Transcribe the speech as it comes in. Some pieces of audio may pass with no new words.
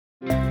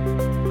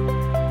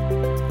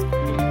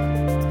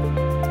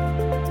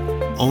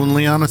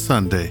Only on a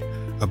Sunday,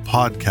 a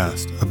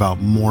podcast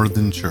about more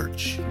than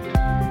church.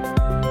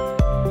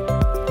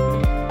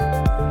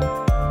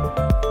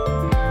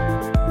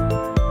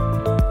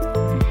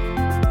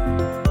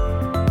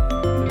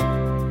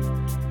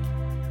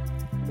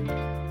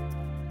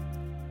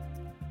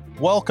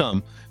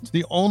 Welcome to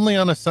the Only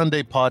on a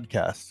Sunday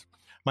podcast.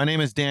 My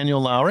name is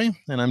Daniel Lowry,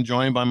 and I'm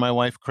joined by my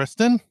wife,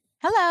 Kristen.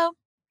 Hello.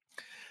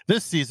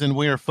 This season,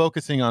 we are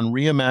focusing on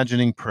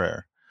reimagining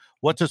prayer.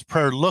 What does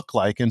prayer look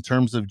like in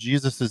terms of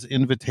Jesus'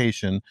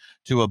 invitation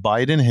to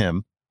abide in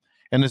him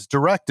and his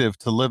directive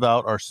to live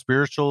out our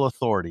spiritual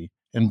authority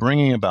in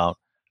bringing about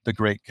the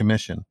Great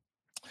Commission?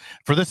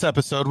 For this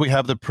episode, we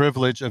have the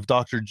privilege of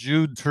Dr.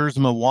 Jude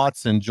Tersma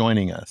Watson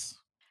joining us.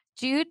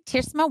 Jude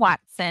Tersma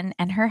Watson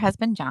and her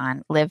husband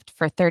John lived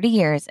for 30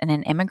 years in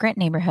an immigrant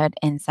neighborhood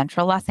in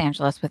central Los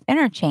Angeles with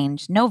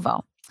Interchange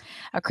Novo,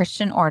 a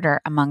Christian order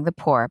among the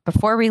poor,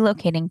 before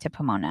relocating to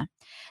Pomona.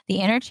 The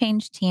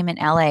Interchange team in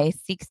LA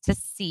seeks to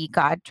see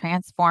God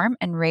transform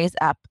and raise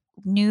up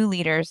new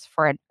leaders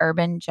for an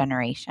urban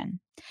generation.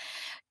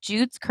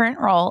 Jude's current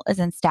role is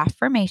in staff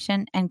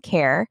formation and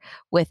care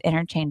with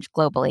Interchange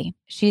globally.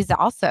 She's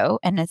also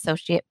an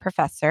associate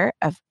professor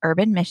of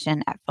urban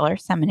mission at Fuller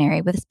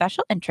Seminary with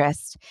special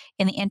interest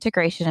in the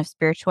integration of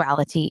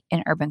spirituality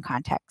in urban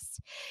contexts.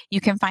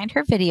 You can find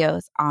her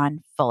videos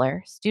on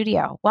Fuller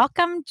Studio.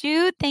 Welcome,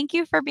 Jude. Thank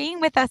you for being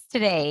with us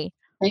today.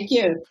 Thank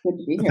you. It's good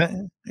to be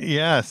here.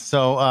 Yes.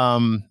 So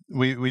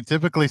we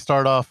typically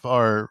start off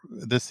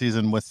this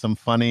season with some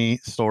funny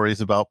stories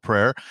about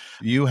prayer.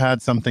 You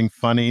had something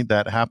funny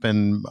that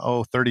happened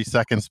 30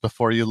 seconds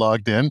before you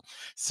logged in.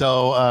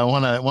 So I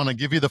want to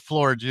give you the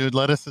floor, Jude.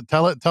 Let us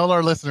tell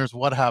our listeners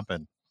what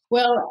happened.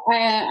 Well,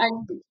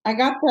 I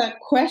got the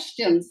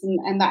questions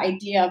and the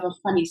idea of a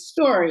funny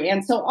story.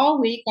 And so all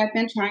week I've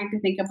been trying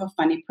to think of a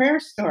funny prayer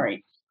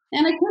story.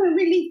 And I couldn't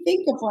really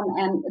think of one.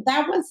 And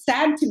that was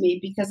sad to me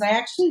because I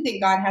actually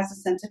think God has a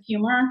sense of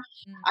humor.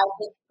 I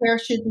think prayer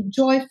should be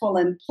joyful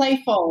and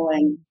playful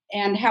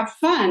and have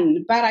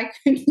fun, but I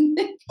couldn't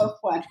think of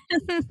one.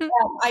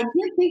 I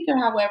did think,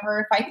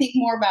 however, if I think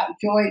more about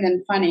joy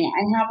than funny,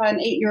 I have an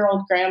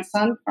 8-year-old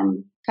grandson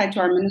tied to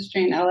our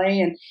ministry in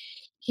LA, and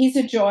he's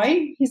a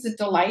joy, he's a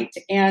delight.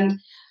 And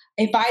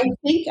if I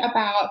think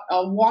about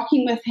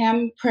walking with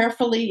him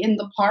prayerfully in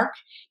the park,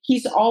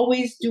 he's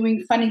always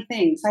doing funny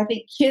things. I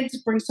think kids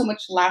bring so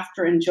much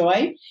laughter and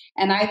joy.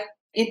 And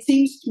it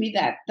seems to me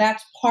that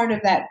that's part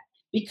of that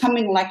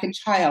becoming like a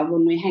child.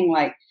 When we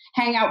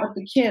hang out with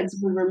the kids,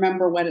 we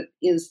remember what it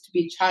is to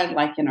be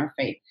childlike in our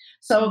faith.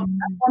 So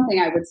that's one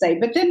thing I would say.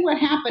 But then what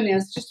happened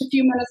is just a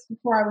few minutes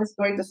before I was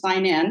going to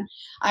sign in,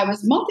 I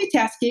was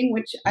multitasking,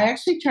 which I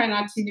actually try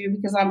not to do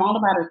because I'm all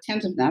about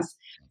attentiveness.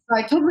 So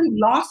I totally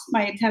lost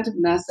my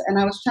attentiveness, and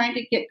I was trying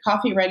to get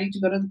coffee ready to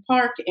go to the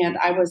park, and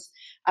I was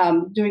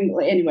doing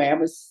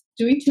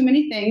too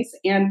many things,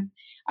 and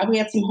we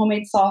had some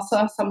homemade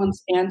salsa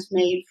someone's aunt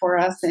made for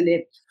us, and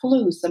it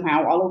flew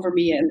somehow all over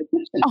me in the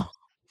kitchen.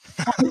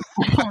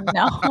 Oh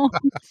no.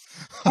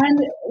 And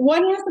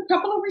one has a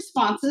couple of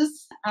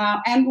responses,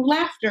 and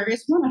laughter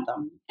is one of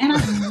them.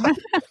 And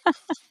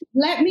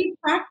let me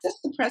practice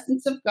the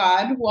presence of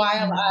God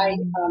while I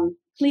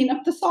clean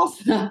up the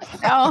salsa.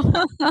 And I'll do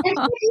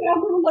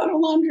a load of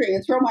laundry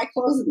and throw my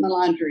clothes in the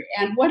laundry.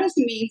 And what does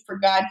it mean for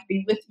God to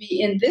be with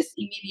me in this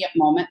immediate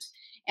moment?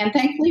 And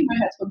thankfully, my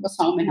husband was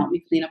home and helped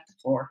me clean up the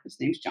floor. His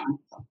name's John.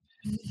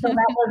 So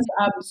that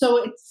was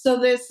so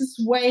there's this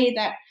way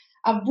that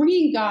of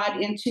bringing God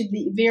into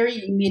the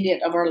very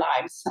immediate of our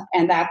lives.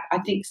 And that, I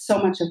think,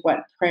 so much of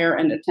what prayer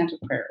and attentive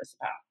prayer is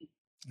about.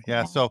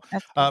 Yeah. So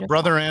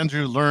Brother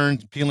Andrew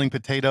learned peeling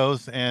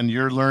potatoes, and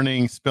you're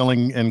learning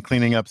spilling and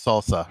cleaning up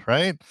salsa,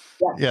 right?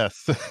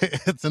 Yes.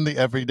 It's in the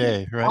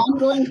everyday, right?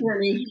 Ongoing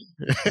journey.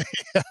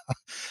 Yeah.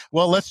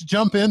 Well, let's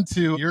jump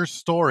into your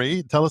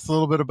story. Tell us a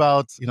little bit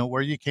about,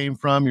 where you came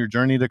from, your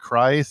journey to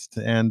Christ,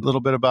 and a little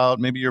bit about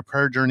maybe your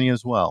prayer journey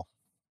as well.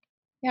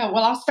 Yeah.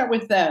 Well, I'll start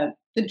with the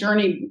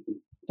journey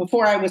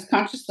before I was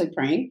consciously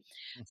praying.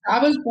 I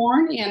was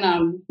born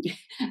in,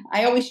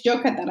 I always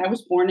joke at that I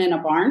was born in a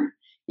barn,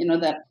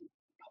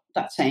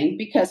 that saying,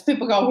 because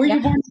people go, were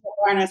you born in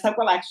a barn? I said,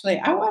 well, actually,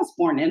 I was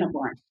born in a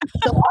barn.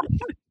 So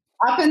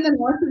up in the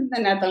north of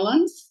the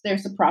Netherlands,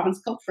 there's a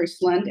province called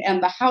Friesland,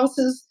 and the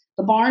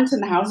barns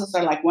and the houses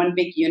are like one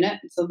big unit.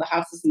 So the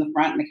house is in the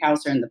front and the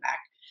cows are in the back.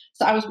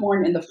 So I was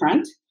born in the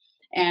front,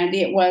 and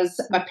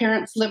my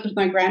parents lived with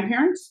my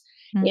grandparents.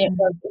 It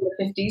was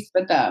in the 50s,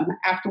 but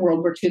after World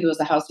War II, there was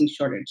a housing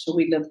shortage. So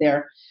we lived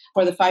there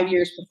for the 5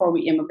 years before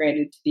we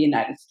immigrated to the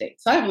United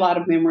States. So I have a lot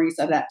of memories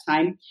of that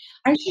time.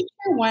 I should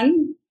share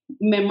one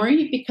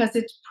memory because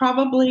it's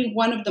probably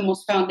one of the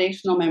most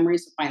foundational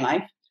memories of my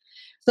life.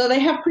 So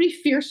they have pretty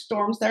fierce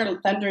storms there,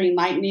 thunder and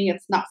lightning.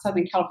 It's not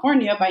Southern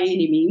California by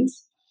any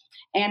means.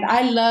 And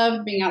I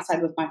loved being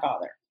outside with my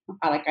father.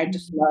 I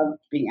just loved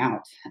being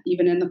out,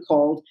 even in the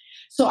cold.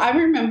 So I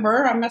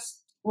remember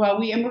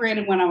we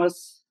immigrated when I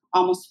was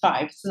almost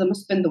 5. So that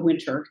must have been the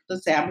winter.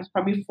 Let's say I was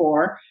probably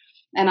 4.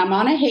 And I'm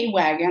on a hay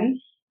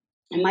wagon,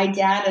 and my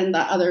dad and the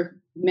other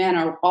men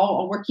are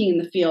all working in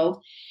the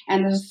field,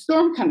 and there's a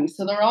storm coming.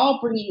 So they're all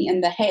bringing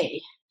in the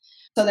hay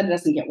so that it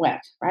doesn't get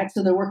wet, right?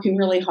 So they're working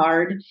really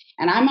hard,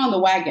 and I'm on the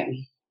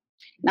wagon.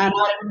 Now,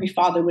 not every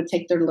father would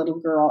take their little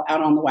girl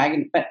out on the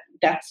wagon, but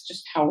that's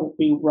just how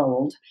we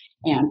rolled,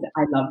 and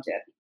I loved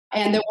it.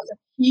 And there was a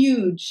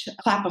huge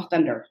clap of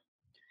thunder,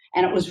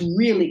 and it was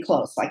really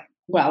close. Like,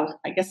 well,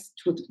 I guess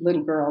to a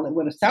little girl, it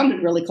would have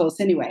sounded really close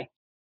anyway.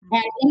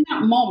 And in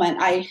that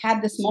moment, I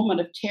had this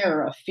moment of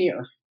terror, of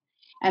fear.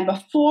 And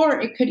before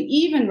it could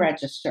even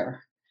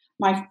register,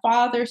 my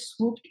father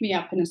swooped me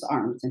up in his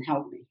arms and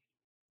held me.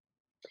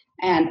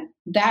 And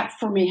that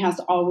for me has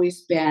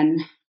always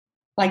been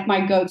like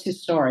my go-to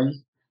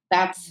story.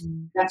 That's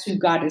Mm. that's who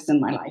God is in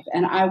my life.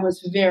 And I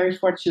was very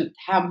fortunate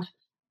to have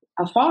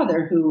a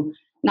father who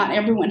not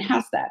everyone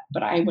has that,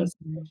 but I was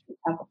Mhm. fortunate to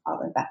have a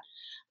father that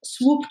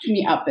swooped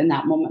me up in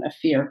that moment of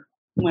fear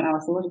when I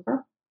was a little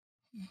girl.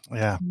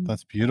 Yeah, Mm.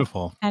 that's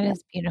beautiful. That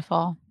is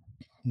beautiful.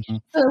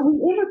 Mhm. So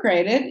we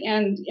immigrated,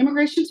 and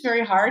immigration's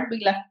very hard.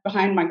 We left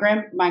behind my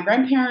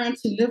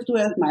grandparents who lived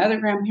with my other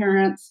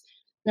grandparents.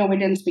 You know, we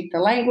didn't speak the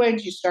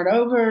language. You start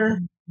over.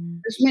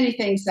 Mhm. There's many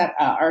things that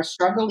are a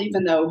struggle,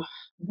 even though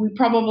we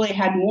probably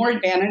had more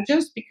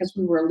advantages because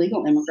we were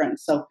legal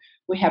immigrants. So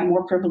we have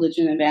more privilege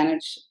and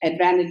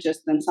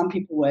advantages than some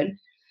people would.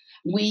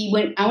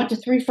 I went to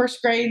three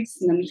first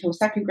grades, and then to a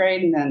second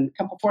grade, and then a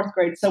couple fourth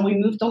grades. So we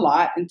moved a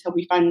lot until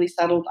we finally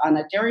settled on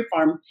a dairy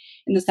farm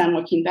in the San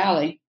Joaquin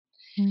Valley.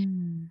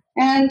 Mm.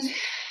 And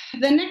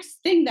the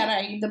next big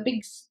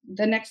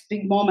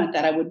moment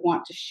that I would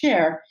want to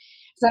share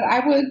is that I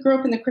would grow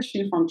up in the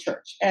Christian Reformed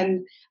Church,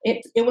 and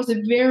it was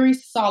a very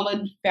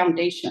solid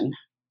foundation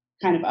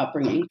kind of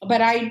upbringing.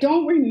 But I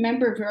don't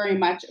remember very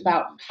much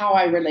about how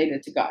I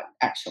related to God,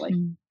 actually,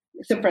 Mm.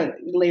 except for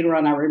later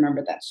on I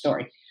remember that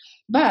story.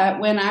 But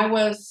when I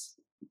was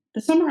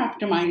the summer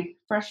after my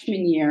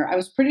freshman year, I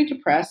was pretty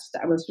depressed.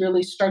 I was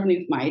really struggling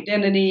with my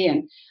identity,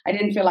 and I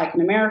didn't feel like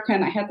an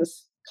American. I had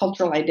this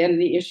cultural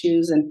identity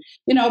issues, and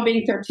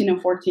being 13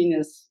 and 14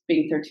 is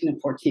being 13 and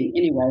 14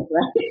 anyway,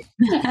 right?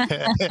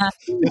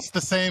 It's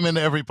the same in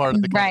every part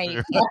of the country,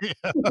 Right. right?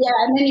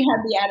 Yeah, and then you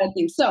have the added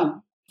thing.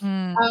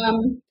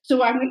 Mm.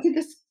 So I went to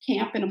this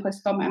camp in a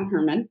place called Mount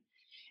Hermon,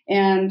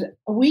 and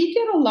we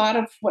did a lot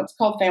of what's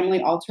called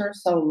family altar,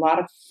 so a lot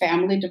of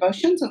family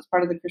devotions as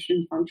part of the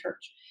Christian Reformed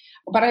Church.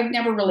 But I've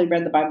never really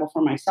read the Bible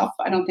for myself.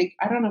 I don't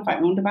know if I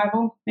owned a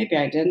Bible. Maybe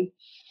I did,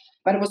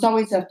 but it was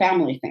always a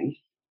family thing.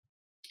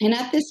 And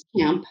at this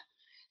camp,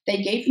 they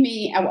gave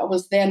me what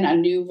was then a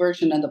new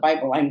version of the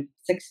Bible. I'm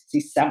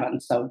 67,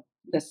 so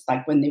this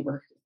like when they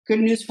were Good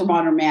News for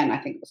Modern Man, I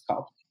think it was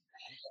called.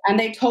 And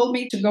they told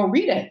me to go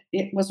read it.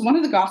 It was one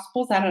of the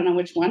Gospels. I don't know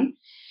which one.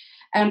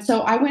 And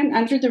so I went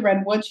under the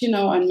redwoods, and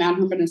Mount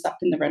Hermon is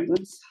up in the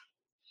redwoods.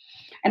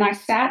 And I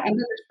sat under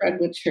this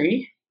redwood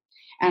tree,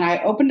 and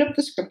I opened up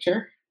the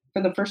scripture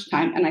for the first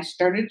time, and I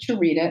started to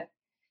read it.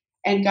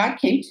 And God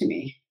came to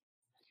me.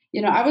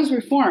 I was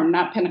Reformed,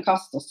 not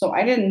Pentecostal, so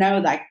I didn't know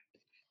that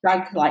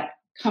God could like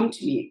come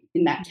to me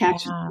in that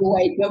tangible Yeah.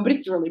 way.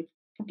 Nobody really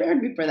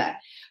prepared me for that.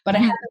 But I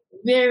had a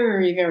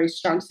very, very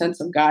strong sense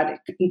of God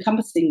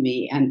encompassing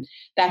me, and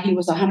that He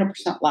was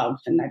 100% love,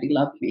 and that He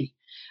loved me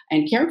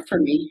and cared for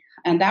me.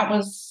 And that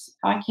was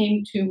how I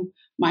came to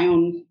my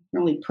own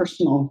really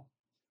personal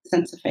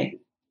sense of faith.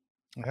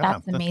 Yeah,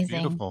 That's that's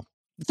amazing. beautiful.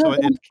 So So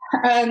it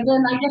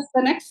then I guess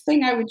the next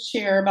thing I would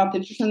share about the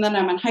church, and then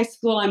I'm in high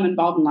school, I'm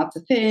involved in lots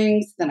of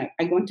things. Then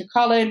I go into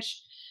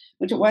college,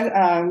 went to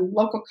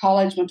local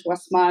college, went to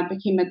Westmont,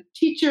 became a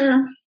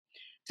teacher,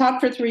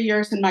 taught for 3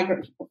 years in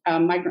migrant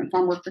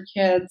farm worker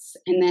kids,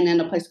 and then in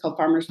a place called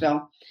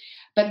Farmersville.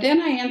 But then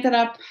I ended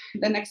up,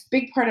 the next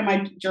big part of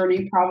my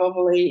journey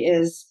probably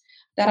is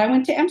that I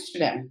went to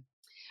Amsterdam.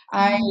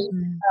 I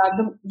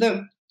Mm.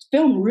 the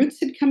film Roots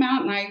had come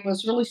out, and I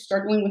was really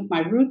struggling with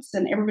my roots,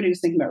 and everybody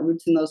was thinking about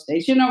Roots in those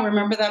days.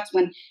 Remember that's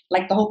when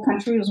like the whole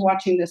country was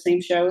watching the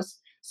same shows.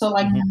 So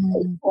like mhm,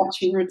 Mm.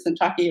 watching Roots and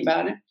talking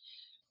about it.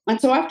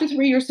 And so after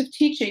 3 years of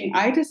teaching,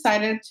 I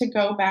decided to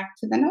go back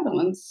to the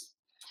Netherlands.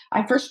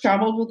 I first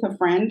traveled with a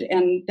friend,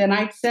 and then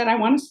I said I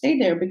want to stay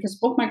there because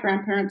both my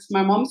grandparents,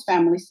 my mom's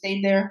family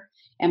stayed there,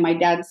 and my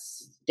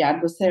dad's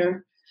dad was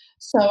there.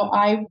 So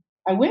I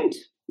went,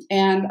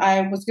 and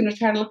I was going to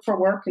try to look for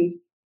work and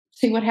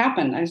see what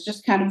happened. I was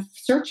just kind of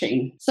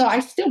searching. So I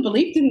still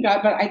believed in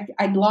God, but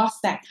I'd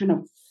lost that kind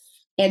of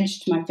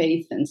edge to my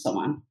faith and so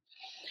on.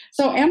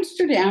 So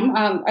Amsterdam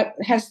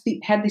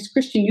had these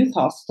Christian youth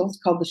hostels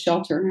called the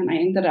Shelter, and I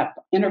ended up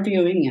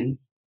interviewing and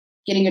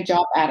getting a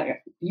job at a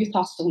youth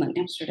hostel in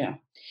Amsterdam.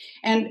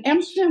 And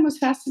Amsterdam was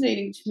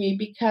fascinating to me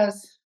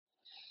because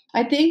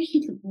I think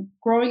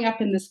growing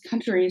up in this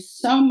country,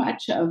 so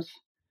much of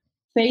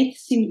faith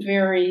seemed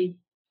very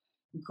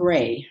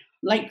gray,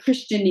 like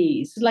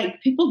Christianese.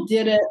 Like people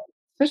did it,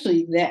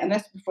 especially that, and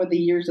that's before the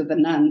years of the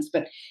nuns,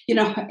 but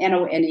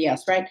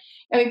NONES, right?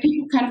 I mean,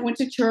 people kind of went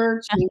to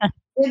church and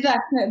did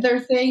their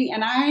thing,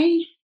 and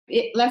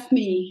it left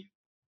me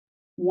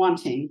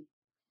wanting.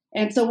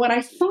 And so what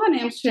I saw in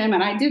Amsterdam,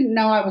 and I didn't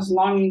know I was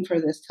longing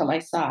for this till I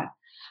saw it.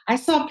 I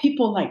saw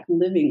people like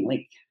living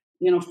like,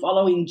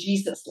 following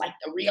Jesus like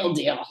the real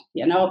deal,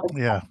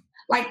 Yeah.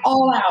 like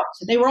all out.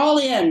 They were all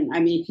in. I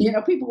mean,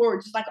 people were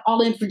just like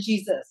all in for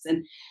Jesus.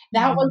 And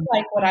that was Mm.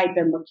 like what I'd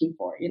been looking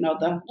for,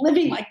 the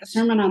living like the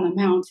Sermon on the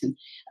Mount. And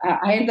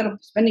I ended up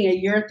spending a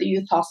year at the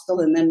youth hostel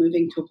and then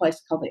moving to a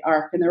place called the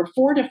Ark. And there were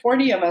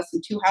 40 of us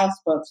in 2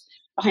 houseboats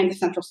behind the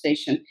central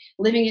station,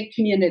 living in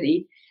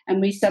community. And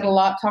we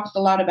talked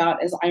a lot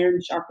about as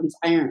iron sharpens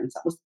irons.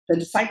 That was the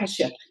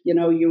discipleship.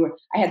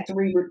 I had 2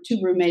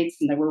 roommates,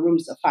 and there were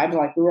rooms of 5.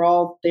 Like we were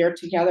all there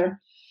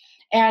together,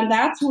 and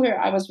that's where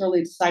I was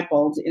really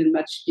discipled in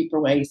much deeper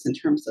ways in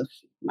terms of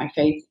my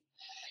faith.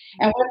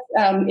 And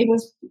it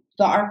was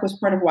the Ark was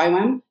part of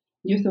YWAM,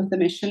 Youth with the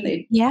Mission.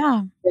 They've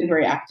Yeah. been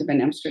very active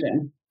in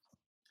Amsterdam,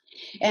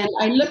 and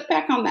I look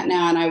back on that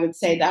now, and I would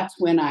say that's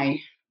when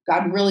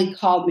God really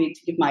called me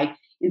to give my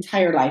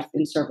entire life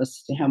in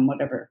service to Him,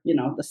 whatever,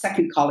 the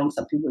second calling,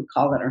 some people would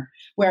call it, or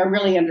where I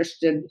really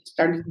started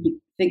to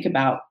think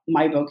about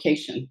my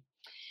vocation.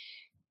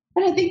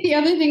 And I think the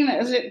other thing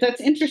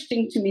that's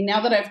interesting to me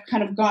now that I've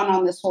kind of gone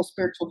on this whole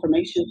spiritual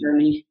formation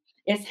journey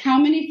is how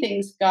many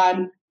things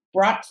God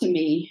brought to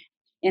me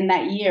in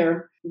that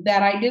year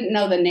that I didn't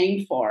know the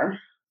name for,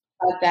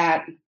 but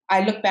that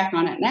I look back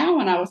on it now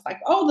and I was like,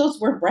 oh,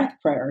 those were breath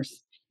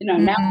prayers. Now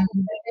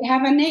Mhm. they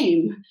have a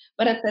name,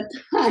 but at the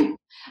time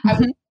I was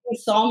Mhm. in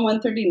Psalm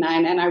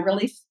 139 and I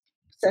really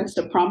sensed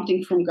a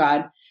prompting from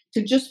God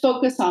to just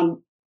focus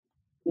on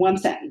one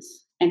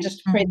sentence and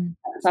just pray Mhm. the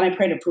sentence. And I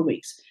prayed it for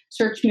weeks.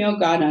 Search me, O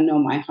God, and know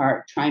my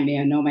heart. Try me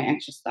and know my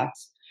anxious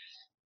thoughts.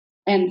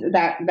 And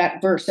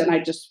that verse, and I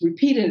just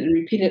repeated and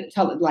repeated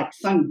until it like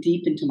sunk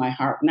deep into my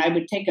heart. And I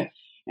would take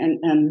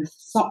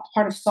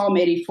part of Psalm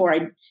 84.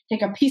 I'd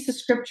take a piece of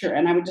scripture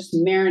and I would just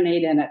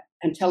marinate in it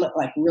until it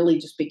like really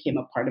just became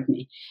a part of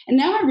me. And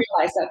now I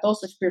realize that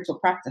those are spiritual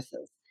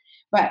practices.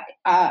 But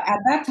at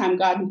that time,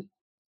 God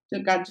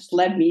just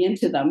led me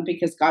into them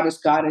because God is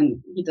God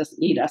and He doesn't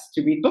need us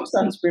to read books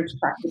on spiritual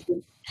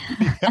practices.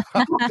 Yeah.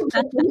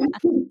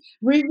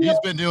 Reveal He's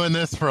been doing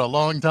this for a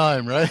long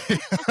time, right?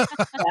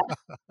 that.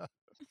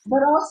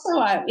 But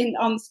also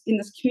in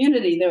this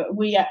community, that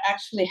we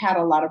actually had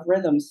a lot of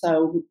rhythm.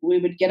 So we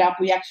would get up.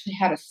 We actually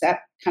had a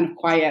set kind of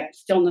quiet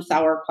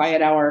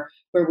quiet hour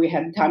where we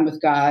had time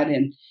with God,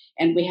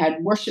 and we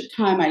had worship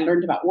time. I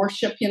learned about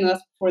worship.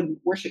 That's before the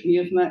worship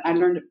movement. I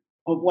learned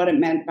of what it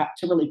meant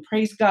to really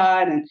praise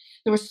God, and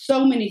there were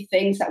so many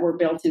things that were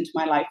built into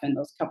my life in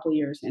those couple of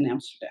years in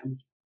Amsterdam.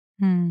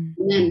 Mm.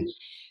 And then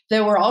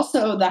there were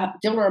also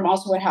Dilworm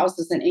also had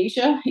houses in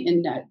Asia,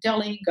 in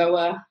Delhi,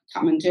 Goa,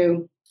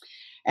 Kathmandu.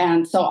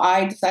 And so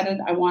I decided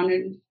I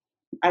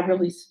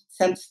really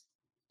sensed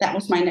that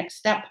was my next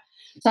step.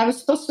 So I was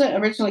supposed to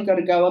originally go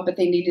to Goa, but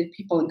they needed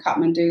people in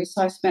Kathmandu.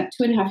 So I spent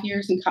 2.5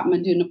 years in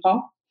Kathmandu,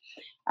 Nepal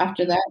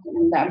after that.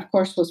 And that, of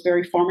course, was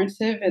very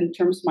formative in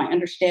terms of my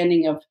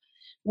understanding of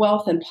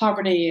wealth and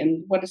poverty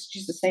and what does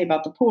Jesus say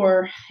about the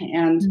poor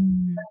and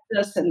Mm.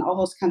 this and all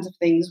those kinds of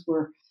things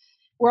were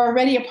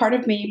already a part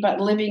of me, but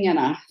living in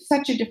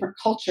such a different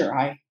culture,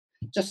 I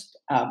just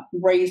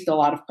raised a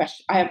lot of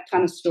questions. I have a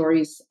ton of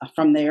stories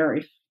from there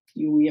if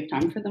we have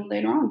time for them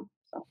later on.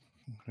 So,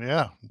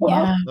 Yeah.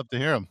 well, Yeah. Love to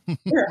hear him.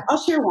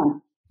 I'll share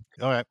one.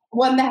 All right.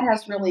 One that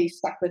has really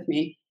stuck with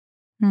me.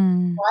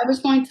 Mm. I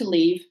was going to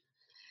leave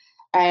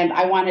and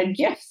I wanted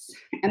gifts.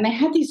 And they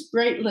had these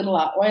great little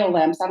oil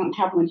lamps. I don't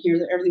have one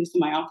here. Everything's in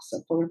my office.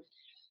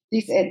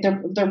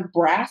 They're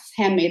brass,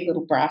 handmade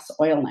little brass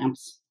oil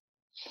lamps.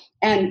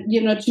 And,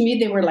 to me,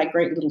 they were like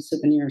great little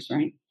souvenirs,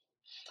 right?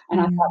 And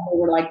I thought Mm. they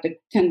were like the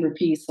 10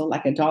 rupees, so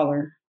like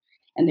 $1.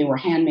 And they were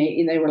handmade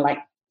and they were like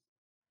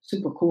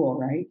super cool,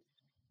 right?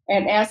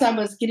 And as I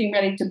was getting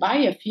ready to buy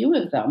a few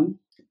of them,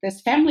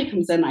 this family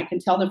comes in. I can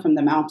tell they're from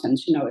the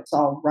mountains. It's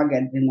all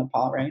rugged in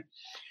Nepal, right?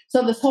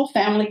 So this whole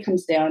family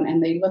comes down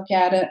and they look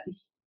at it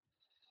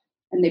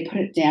and they put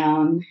it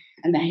down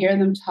and I hear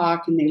them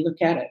talk and they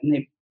look at it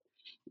and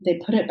they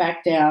put it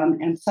back down.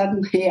 And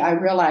suddenly I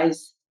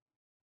realize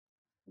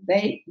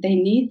they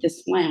need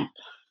this lamp,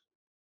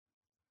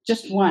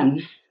 just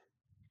one,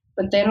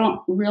 but they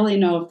don't really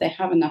know if they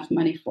have enough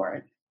money for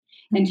it.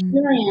 And Mm.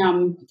 here I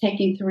am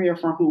taking 3 or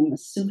 4 home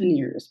as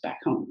souvenirs back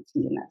home to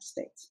the United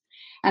States.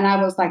 And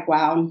I was like,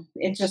 wow,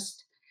 it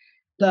just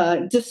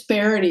the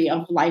disparity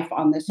of life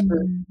on this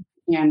earth. Mm.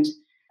 And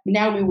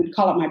now we would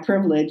call it my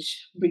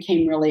privilege,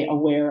 became really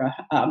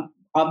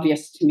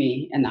obvious to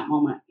me in that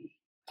moment.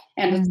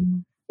 And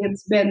Mm.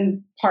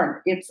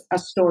 it's a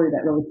story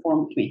that really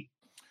formed me.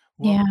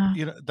 Well,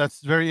 Yeah.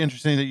 that's very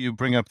interesting that you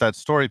bring up that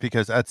story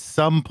because at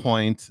some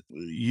point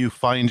you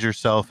find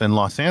yourself in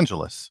Los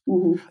Angeles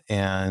Mhm.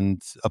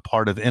 and a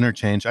part of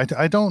Interchange.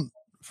 I don't,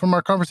 from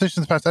our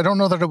conversations past, I don't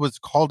know that it was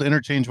called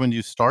Interchange when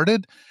you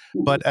started,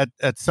 Mhm. but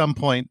at some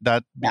point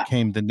that Yeah.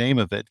 became the name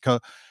of it.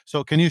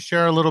 So can you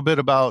share a little bit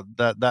about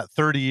that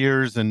 30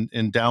 years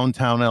in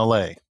downtown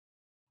LA?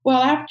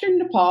 Well, after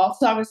Nepal,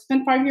 so I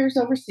spent 5 years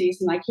overseas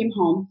and I came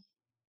home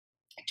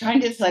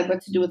trying to decide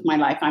what to do with my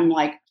life. I'm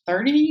like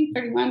 30,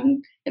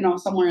 31,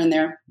 somewhere in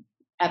there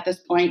at this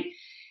point.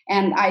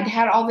 And I'd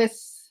had all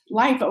this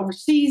life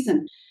overseas,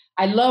 and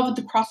I loved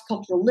the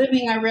cross-cultural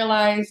living, I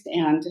realized,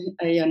 and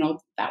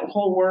that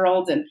whole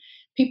world. And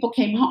people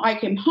came home. I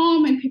came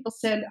home, and people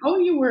said, "Oh,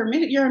 you're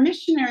a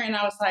missionary," and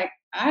I was like,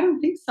 "I don't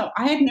think so.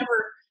 I had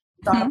never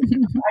thought of it.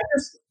 I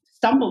just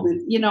stumbled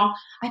in.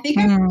 I think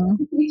I Mm.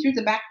 through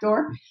the back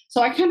door,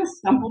 so I kind of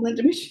stumbled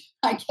into mission.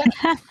 I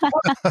guess,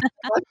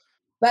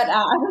 but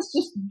I was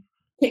just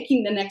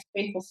taking the next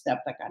faithful step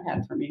that God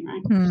had for me,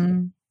 right?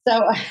 Mm.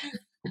 So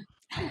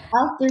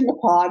after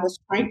Nepal, I was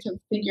trying to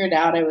figure it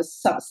out. I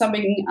was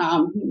subbing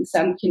in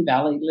San Joaquin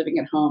Valley, living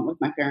at home with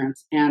my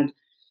parents, and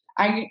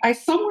I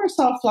somewhere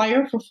saw a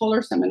flyer for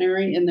Fuller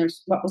Seminary, and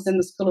there's what was in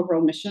the School of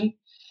World Mission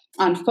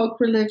on folk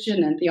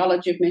religion and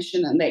theology of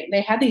mission, and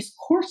they had these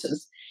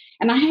courses,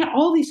 and I had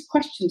all these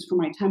questions from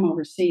my time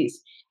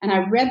overseas, and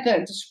I read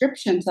the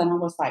descriptions, and I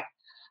was like,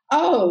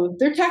 oh,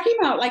 they're talking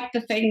about like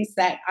the things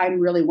that I'm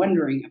really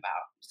wondering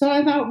about. So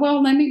I thought,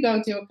 well, let me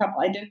go do a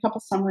couple. I did a couple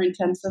summer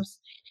intensives,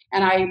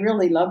 and I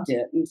really loved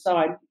it, and so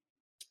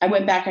I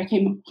went back. I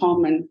came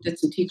home and did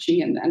some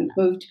teaching, and then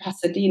moved to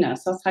Pasadena.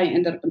 So that's how I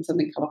ended up in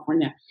Southern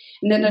California,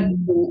 and then I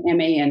did an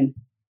MA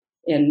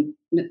in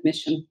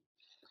mission,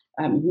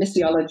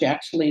 missiology.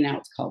 Actually, now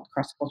it's called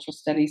cross cultural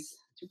studies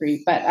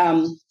degree, but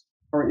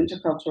or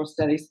intercultural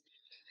studies.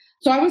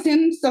 So I was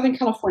in Southern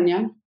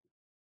California,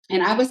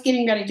 and I was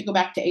getting ready to go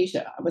back to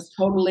Asia. I was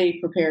totally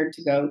prepared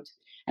to go,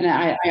 and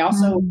I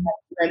also Mm.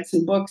 read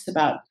some books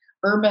about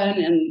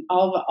urban and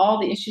all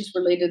the issues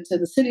related to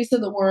the cities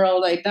of the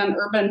world. I'd done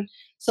urban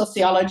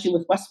sociology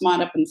with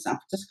Westmont up in San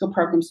Francisco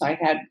program, so I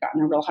had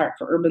gotten a real heart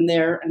for urban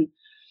there, and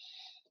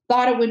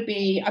thought it would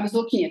be. I was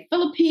looking at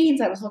Philippines,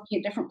 I was looking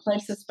at different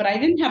places, but I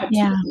didn't have a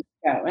team Yeah. to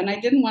go, and I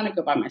didn't want to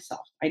go by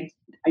myself. I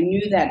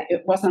knew that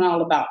it wasn't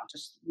all about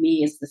just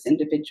me as this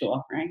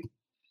individual, right?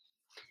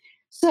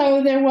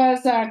 So there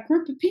was a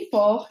group of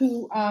people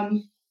who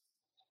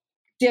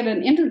did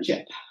an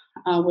internship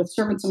with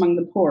Servants Among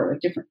the Poor, a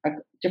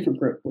different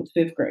group with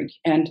Viv Greg,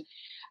 and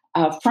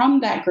from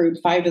that group,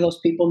 5 of those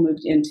people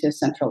moved into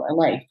Central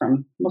LA,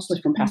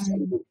 mostly from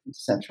Pasadena Mm. to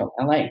Central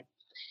LA.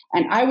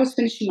 And I was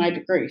finishing my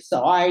degree,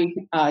 so I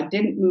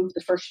didn't move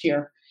the first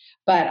year,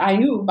 but I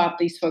knew about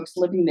these folks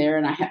living there,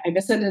 and I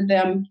visited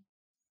them.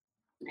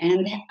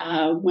 And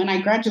when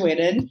I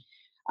graduated,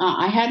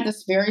 I had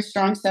this very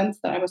strong sense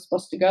that I was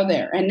supposed to go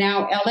there. And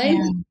now LA Yeah.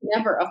 was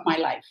never of my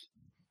life.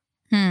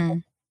 Hmm.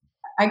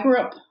 I grew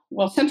up,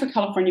 well, Central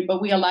California,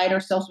 but we allied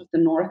ourselves with the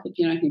North, if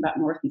you know anything about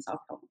North and South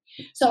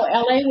California. So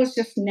LA was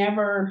just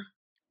never,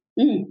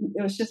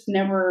 it was just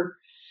never,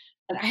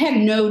 I had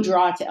no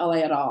draw to LA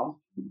at all.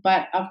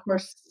 But of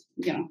course,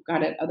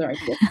 God had other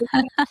ideas.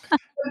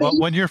 Well,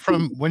 when you're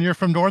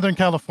from Northern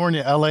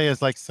California, LA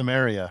is like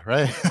Samaria,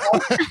 right?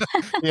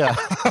 Yeah.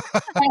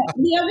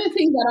 The other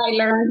thing that I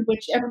learned,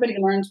 which everybody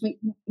learns,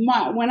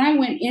 when I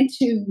went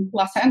into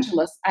Los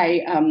Angeles,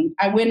 I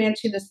went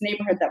into this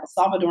neighborhood that was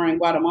Salvadoran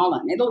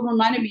Guatemalan. It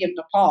reminded me of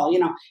Nepal.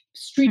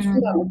 Street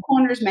food on the Mm.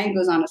 corners,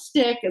 mangoes on a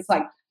stick. It's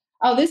like,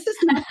 oh, this is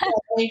not the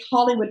way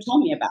Hollywood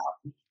told me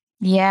about,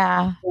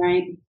 Yeah.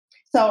 right?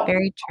 So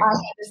Very I true.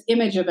 had this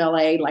image of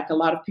LA, like a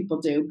lot of people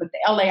do, but the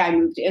LA I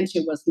moved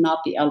into was not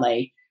the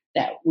LA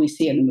that we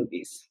see in the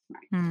movies.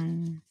 Right?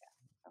 Mm.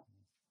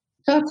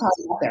 So that's how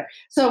I got there.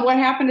 So what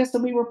happened is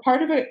that we were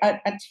part of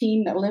a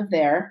team that lived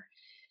there,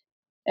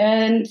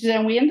 and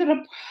we ended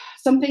up.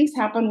 Some things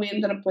happened. We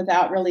ended up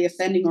without really a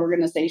sending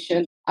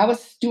organization. I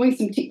was doing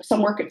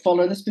some work at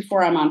Fuller. This is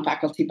before I'm on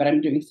faculty, but I'm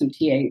doing some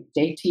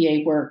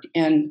TA work,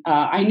 and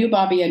I knew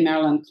Bobby and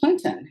Marilyn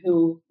Clinton,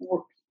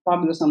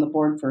 Bobby was on the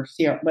board for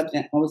what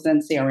was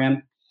then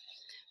CRM.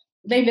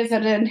 They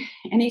visited,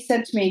 and he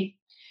said to me,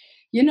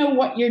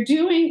 what you're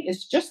doing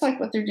is just like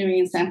what they're doing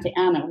in Santa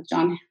Ana, what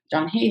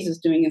John Hayes is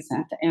doing in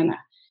Santa Ana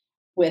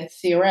with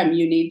CRM.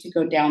 You need to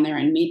go down there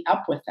and meet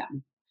up with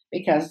them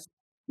because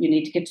you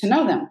need to get to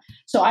know them.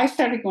 So I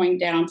started going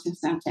down to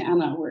Santa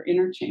Ana where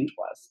Interchange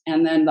was.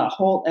 And then the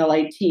whole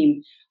LA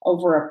team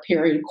over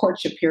a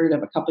courtship period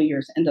of a couple of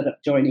years ended up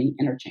joining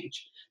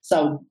Interchange.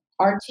 So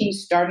our team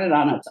started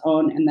on its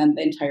own, and then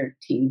the entire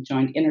team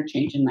joined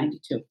Interchange in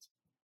 92.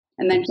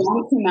 And then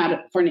John came out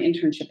for an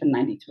internship in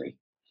 93.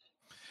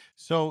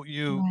 So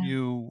you Yeah.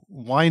 you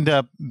wind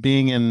up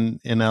being in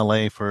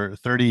LA for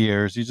 30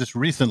 years. You just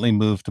recently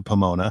moved to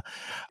Pomona.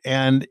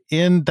 And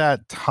in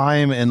that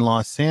time in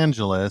Los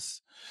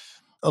Angeles,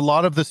 a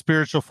lot of the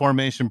spiritual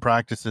formation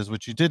practices,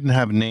 which you didn't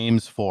have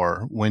names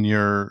for when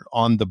you're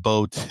on the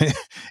boat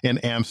in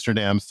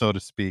Amsterdam, so to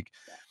speak,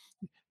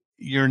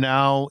 you're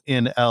now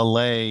in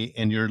LA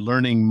and you're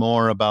learning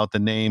more about the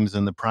names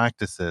and the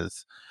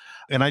practices.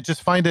 And I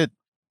just find it,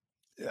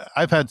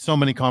 I've had so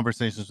many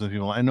conversations with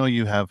people. I know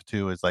you have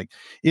too. It's like,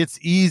 it's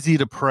easy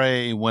to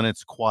pray when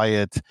it's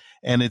quiet,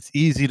 and it's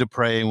easy to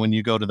pray when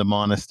you go to the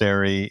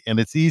monastery, and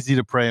it's easy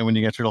to pray when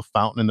you get your little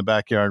fountain in the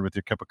backyard with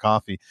your cup of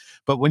coffee.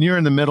 But when you're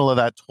in the middle of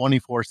that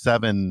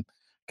 24/7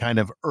 kind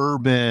of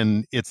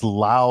urban, it's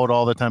loud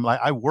all the time.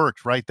 Like I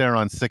worked right there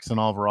on 6th and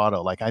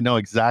Alvarado. Like I know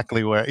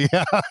exactly where,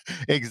 yeah,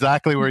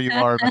 exactly where you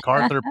are,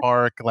 MacArthur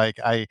Park. Like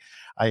I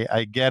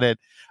get it.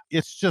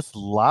 It's just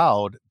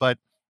loud, but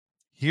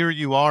here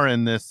you are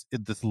in this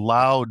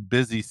loud,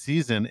 busy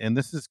season, and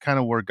this is kind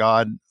of where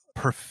God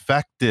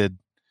perfected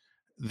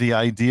the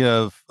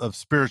idea of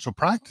spiritual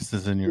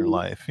practices in your Mhm.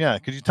 life. Yeah.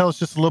 Could you tell us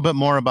just a little bit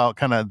more about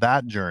kind of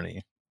that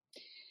journey?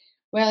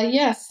 Well,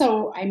 yes.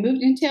 So I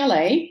moved into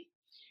LA.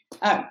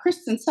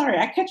 Kristen, sorry,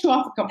 I cut you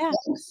off a couple Yeah.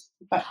 times,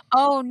 but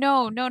Oh,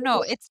 no, no,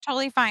 no. It's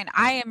totally fine.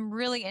 I am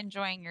really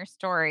enjoying your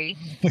story.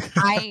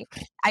 I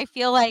I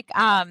feel like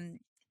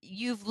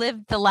you've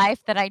lived the life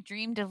that I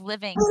dreamed of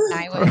living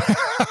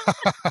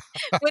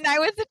when I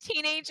was a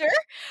teenager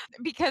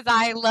because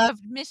I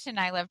loved mission,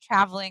 I loved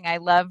traveling, I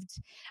loved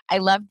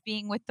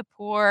being with the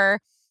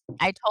poor.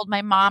 I told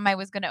my mom I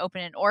was going to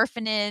open an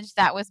orphanage.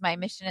 That was my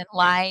mission in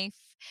life.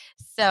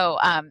 So,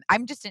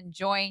 I'm just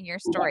enjoying your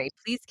story.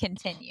 Please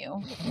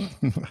continue.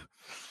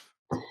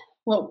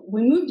 well,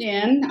 we moved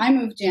in. I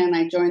moved in.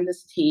 I joined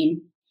this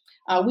team.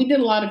 We did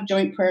a lot of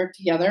joint prayer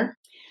together.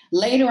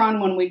 Later on,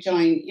 when we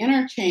joined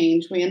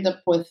Interchange, we end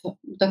up with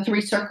the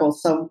three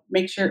circles. So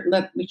make sure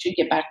we should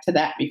get back to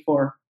that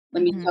before.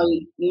 Let me Mhm, tell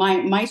you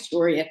my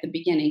story at the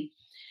beginning.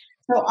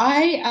 So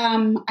I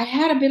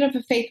had a bit of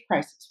a faith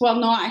crisis.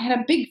 Well, no, I had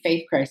a big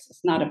faith crisis,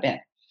 not a bit,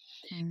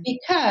 mm.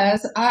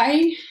 because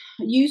I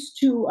used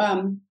to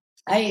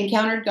I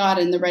encountered God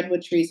in the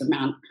redwood trees of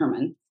Mount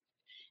Hermon.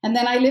 And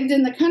then I lived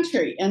in the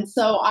country. And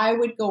so I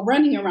would go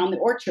running around the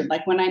orchard.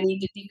 Like when I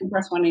needed to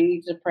decompress, when I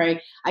needed to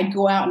pray, I'd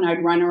go out and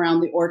I'd run around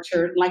the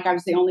orchard like I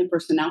was the only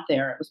person out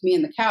there. It was me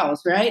and the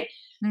cows, right?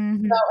 So,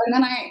 Mhm. and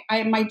then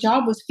I my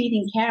job was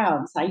feeding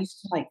calves. I used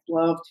to like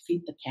love to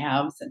feed the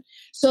calves. And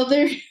so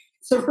there,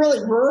 it's a really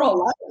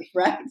rural life,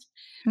 right?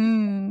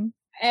 Mm.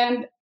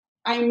 And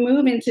I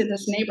move into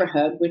this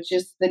neighborhood, which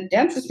is the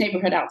densest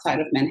neighborhood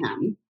outside of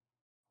Manhattan.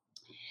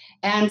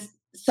 And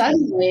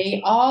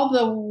suddenly, all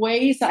the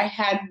ways I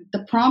had,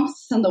 the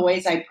prompts and the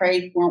ways I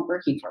prayed weren't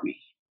working for me.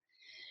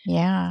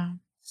 Yeah.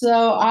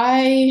 So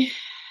I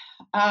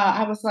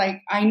was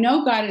like, I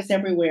know God is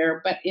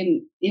everywhere, but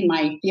in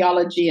my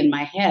theology, in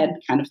my head,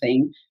 kind of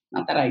thing.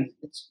 Not that I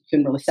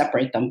can really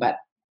separate them, but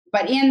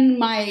in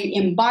my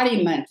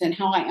embodiment and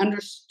how I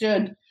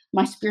understood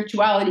my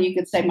spirituality, you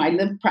could say my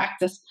lived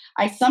practice,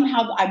 I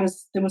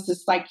was there was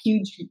this like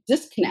huge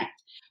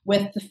disconnect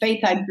with the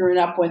faith I'd grown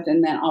up with,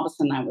 and then all of a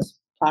sudden I was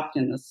plopped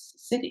in this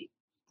city.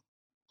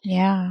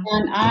 Yeah.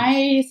 And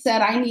I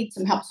said, I need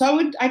some help.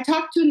 So I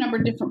talked to a number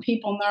of different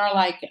people, and they're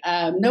like,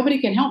 nobody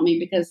can help me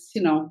because,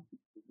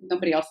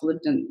 nobody else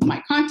lived in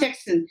my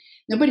context and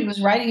nobody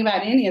was writing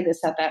about any of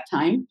this at that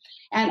time.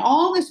 And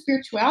all the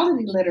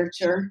spirituality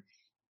literature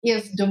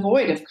is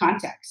devoid of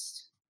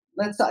context.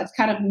 It's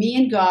kind of me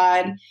and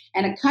God.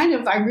 And it kind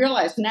of, I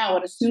realize now,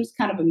 it assumes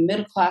kind of a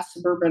middle class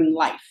suburban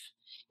life.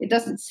 It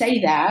doesn't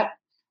say that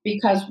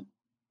because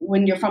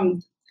when you're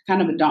from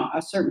kind of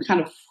a certain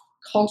kind of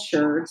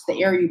culture, it's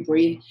the air you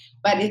breathe,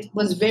 but it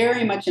was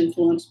very much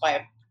influenced by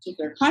a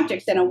particular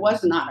context and it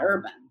was not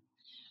urban.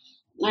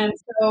 And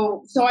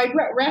so I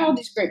read all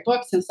these great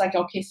books, and it's like,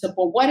 okay, so,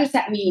 well, what does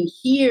that mean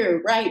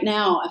here, right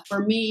now,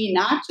 for me,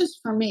 not just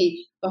for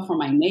me, but for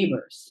my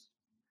neighbors?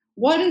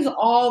 What is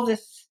all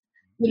this,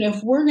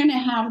 if we're going to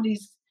have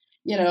these,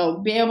 be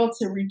able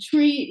to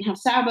retreat and have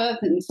Sabbath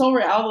and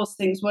solar, all those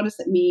things, what does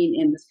it mean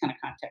in this kind of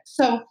context?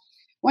 So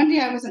one day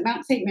I was at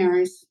Mount St.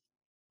 Mary's,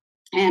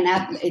 and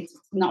it's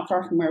not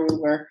far from where we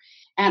were,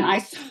 and I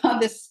saw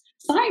this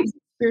sign,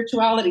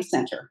 spirituality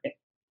center.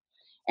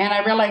 And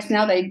I realized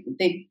now they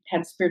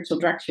had spiritual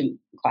direction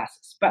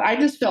classes, but I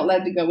just felt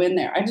led to go in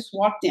there. I just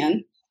walked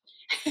in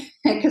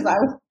because I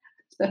was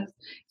a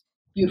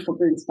beautiful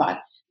green spot,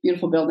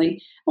 beautiful building.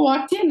 I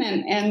walked in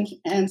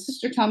and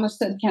Sister Thomas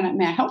said,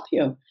 may I help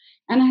you?"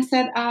 And I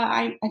said,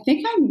 I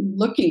think I'm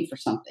looking for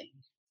something.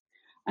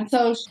 And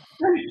so she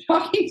started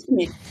talking to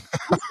me.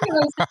 She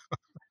goes,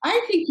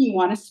 "I think you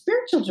want a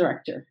spiritual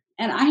director."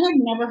 And I had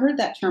never heard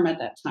that term at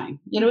that time.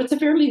 It's a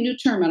fairly new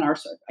term in our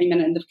circle. I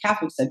mean, and the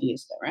Catholics have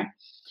used it, right?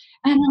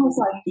 And I was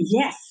like,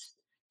 yes,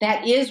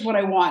 that is what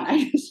I want.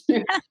 And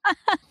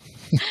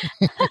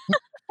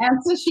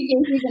so she gave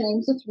me the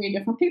names of three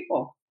different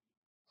people.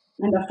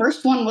 And the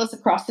first one was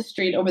across the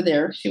street over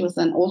there. She was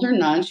an older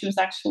nun. She was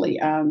actually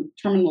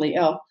terminally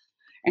ill.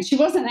 And she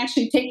wasn't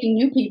actually taking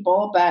new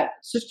people, but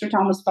Sister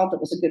Thomas felt it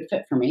was a good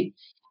fit for me.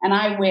 And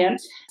I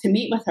went to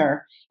meet with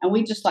her, and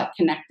we just like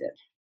connected.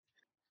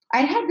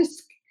 I had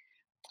this,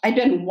 I'd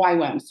been in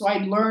YWAM, so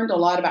I'd learned a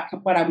lot about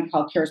what I would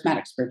call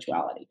charismatic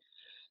spirituality.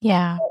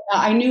 Yeah.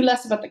 I knew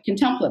less about the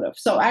contemplative.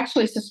 So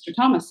actually, Sister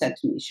Thomas said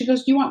to me, she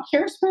goes, "Do you want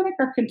charismatic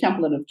or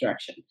contemplative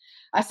direction?"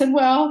 I said,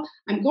 "Well,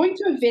 I'm going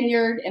to a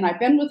vineyard and I've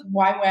been with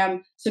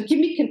YWAM. So give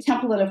me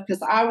contemplative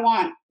because I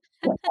want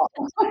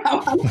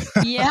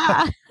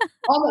Yeah.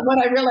 all that." What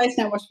I realized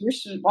now was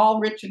all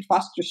Richard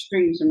Foster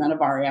streams in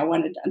Manavari. I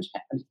wanted to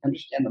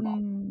understand them all.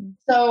 Mm.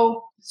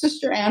 So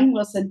Sister Anne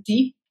was a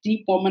deep,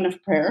 deep woman of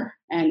prayer.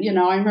 And,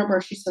 I remember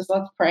she says,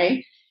 "Let's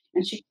pray."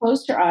 And she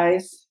closed her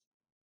eyes.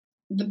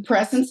 The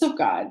presence of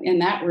God in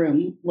that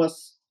room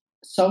was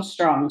so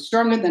strong,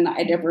 stronger than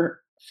I'd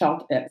ever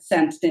felt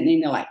sensed in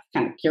any like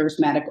kind of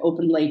charismatic,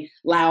 openly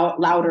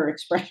louder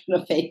expression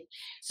of faith.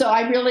 So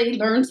I really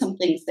learned some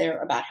things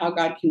there about how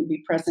God can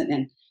be present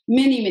in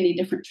many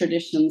different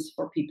traditions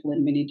for people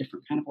in many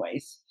different kind of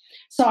ways.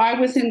 So I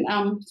was in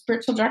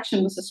spiritual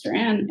direction with Sister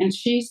Ann, and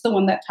she's the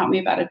one that taught me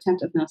about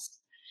attentiveness.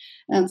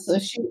 And so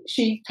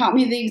she taught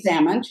me the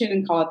examine. She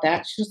didn't call it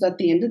that. She was at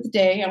the end of the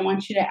day. I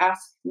want you to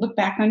look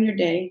back on your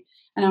day,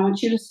 and I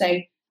want you to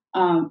say,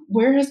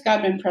 where has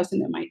God been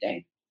present in my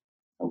day?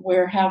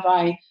 Where have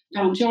I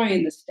found joy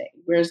in this day?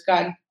 Where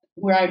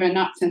have I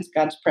not sensed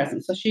God's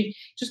presence? So she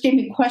just gave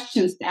me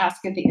questions to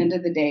ask at the end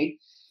of the day.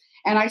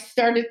 And I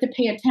started to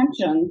pay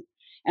attention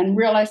and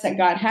realized that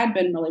God had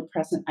been really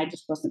present. I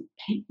just wasn't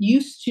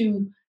used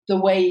to the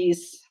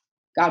ways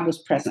God was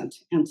present.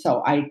 And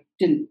so I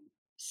didn't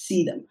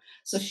see them.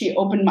 So she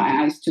opened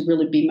my eyes to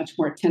really be much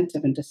more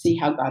attentive and to see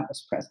how God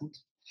was present.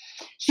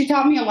 She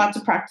taught me lots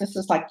of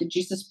practices like the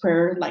Jesus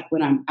prayer, like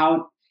when I'm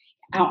out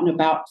and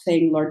about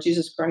saying, Lord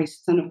Jesus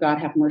Christ, Son of God,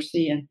 have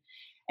mercy.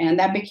 And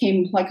that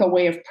became like a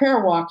way of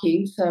prayer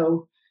walking.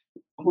 So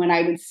when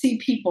I would see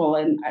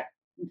people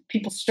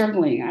people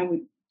struggling, I would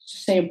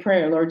just say a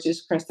prayer, Lord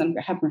Jesus Christ, Son of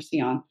God, have mercy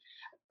on.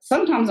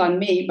 Sometimes on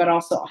me, but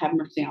also have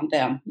mercy on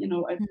them.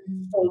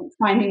 So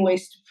finding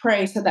ways to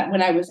pray so that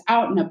when I was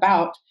out and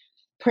about,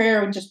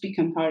 prayer would just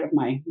become part of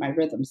my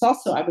rhythms.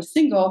 Also, I was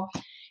single.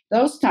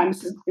 Those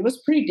times, it was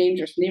a pretty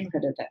dangerous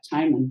neighborhood at that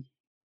time, and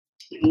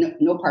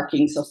no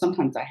parking. So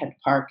sometimes I had to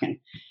park. And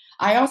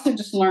I also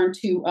just learned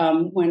to,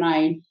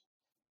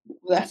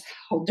 that's a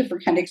whole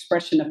different kind of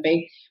expression of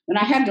faith. When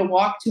I had to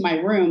walk to my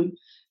room,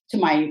 to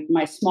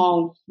my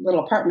small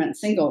little apartment,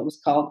 single it was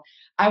called,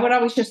 I would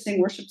always just sing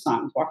worship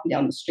songs walking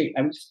down the street.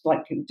 I would just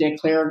like to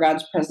declare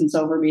God's presence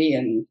over me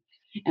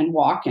and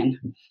walk. And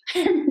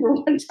I remember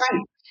one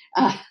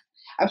time,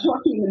 I was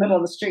walking in the middle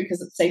of the street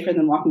because it's safer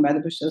than walking by the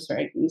bushes,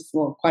 right? In this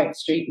little quiet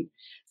street. And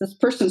this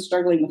person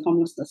struggling with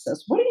homelessness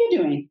says, "What are you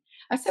doing?"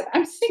 I said,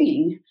 "I'm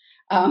singing.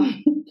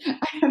 Um,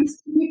 I'm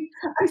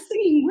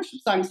singing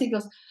worship songs." He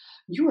goes,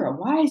 "You are a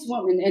wise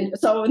woman." And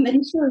then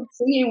he started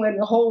singing with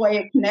the whole way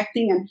of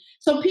connecting. And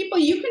so people,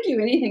 you can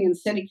do anything in the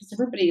city because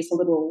everybody is a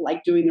little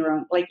like doing their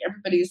own, like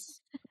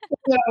everybody's,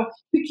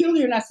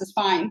 peculiarness is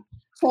fine.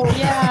 So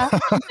Yeah.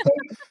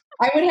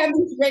 I would have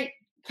these great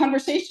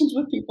conversations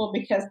with people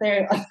because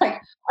they're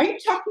like, "Are you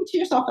talking to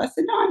yourself?" I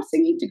said, "No, I'm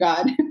singing to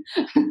God."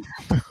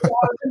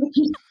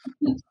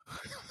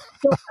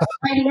 So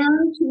I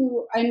learned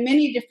to, in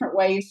many different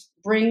ways,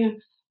 bring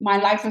my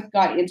life with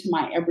God into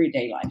my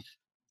everyday life.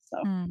 So,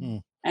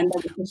 Mm. and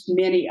there was just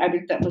many. I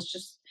mean, that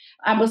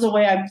was a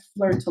way I've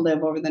learned to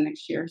live over the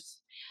next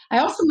years. I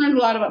also learned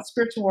a lot about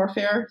spiritual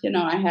warfare.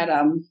 I had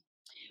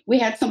we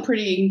had some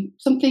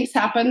things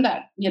happen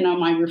that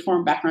my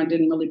reform background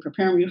didn't really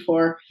prepare me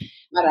for,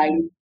 but I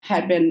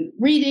had been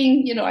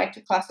reading. I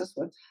took classes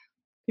with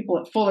people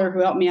at Fuller who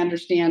helped me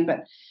understand,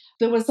 but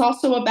there was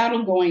also a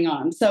battle going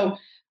on. So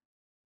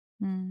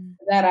Mm.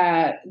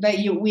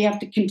 we have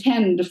to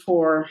contend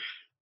for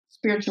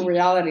spiritual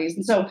realities.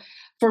 And so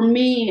for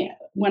me,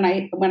 when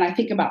I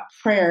think about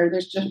prayer,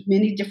 there's just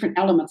many different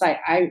elements.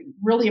 I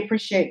really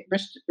appreciate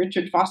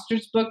Richard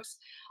Foster's books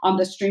on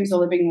the streams of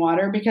living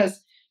water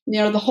because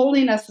the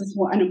holiness is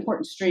an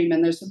important stream,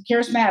 and there's the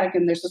charismatic,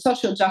 and there's the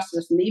social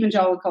justice, and the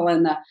evangelical,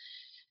 and the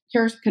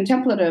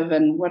contemplative,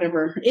 and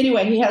whatever.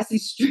 Anyway, he has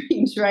these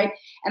streams, right?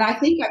 And I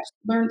think I've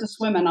learned to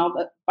swim in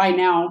by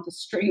now the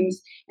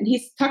streams. And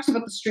he talks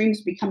about the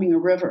streams becoming a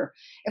river.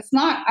 It's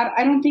not.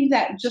 I don't think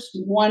that just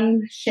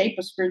one shape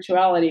of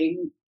spirituality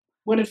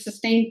would have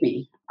sustained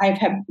me.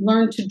 Have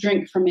learned to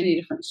drink from many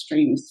different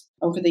streams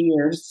over the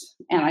years,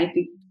 and I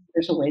think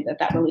there's a way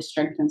that really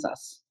strengthens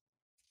us.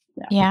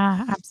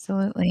 Yeah,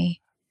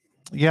 absolutely.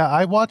 Yeah,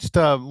 I watched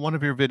one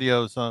of your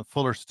videos on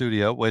Fuller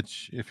Studio,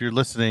 which, if you're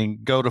listening,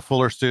 go to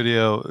Fuller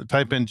Studio,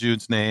 type in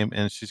Jude's name,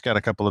 and she's got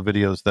a couple of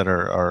videos that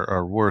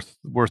are worth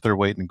their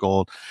weight in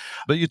gold.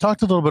 But you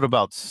talked a little bit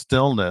about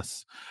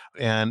stillness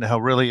and how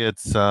really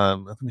it's.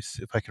 Let me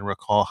see if I can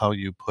recall how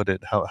you put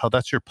it. How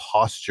that's your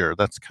posture.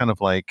 That's kind of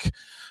like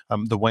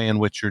the way in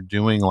which you're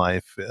doing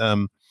life.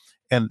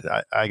 And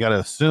I got to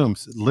assume,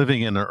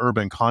 living in an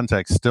urban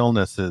context,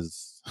 stillness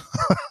is.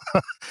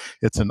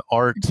 It's an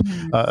art,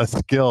 Mhm. a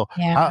skill.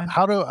 Yeah.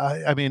 How do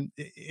I mean,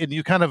 and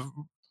you kind of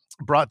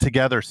brought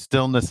together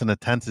stillness and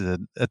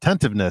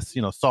attentiveness,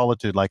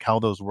 solitude, like how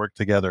those work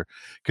together.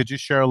 Could you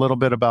share a little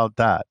bit about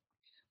that?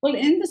 Well,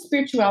 in the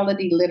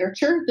spirituality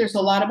literature, there's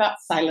a lot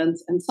about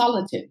silence and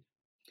solitude.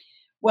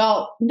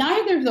 Well,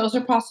 neither of those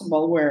are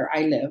possible where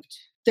I lived.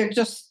 They're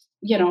just,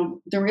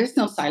 there is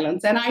no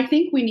silence. And I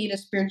think we need a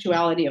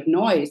spirituality of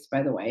noise,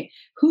 by the way.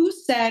 Who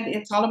said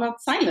it's all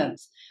about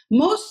silence?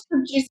 Most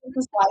of Jesus'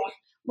 life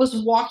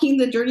was walking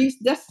the dirty,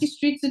 dusty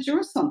streets of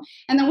Jerusalem.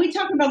 And then we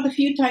talk about the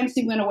few times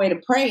he went away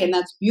to pray, and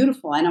that's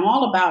beautiful. And I'm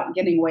all about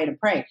getting away to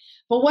pray.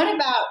 But what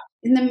about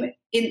in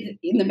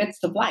the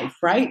midst of life,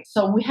 right?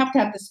 So we have to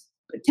have this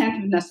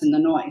attentiveness in the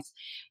noise.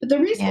 But the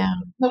reason Yeah.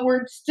 the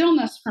word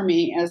stillness for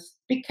me is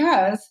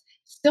because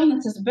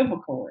stillness is a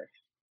biblical word.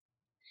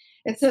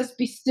 It says,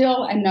 "Be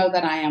still and know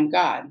that I am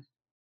God."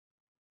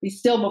 Be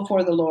still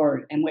before the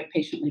Lord and wait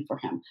patiently for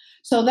him.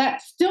 So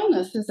that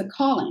stillness is a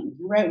calling,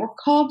 right? We're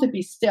called to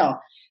be still.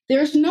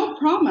 There's no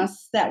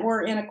promise that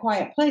we're in a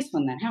quiet place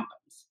when that happens.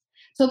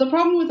 So the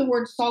problem with the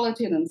word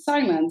solitude and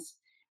silence,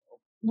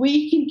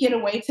 we can get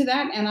away to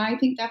that. And I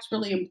think that's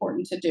really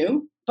important to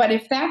do. But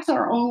if that's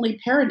our only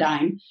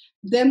paradigm,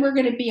 then we're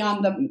going to be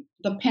on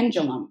the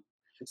pendulum.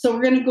 So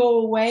we're going to go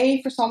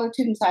away for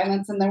solitude and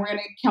silence, and then we're going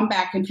to come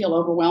back and feel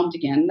overwhelmed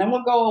again. And then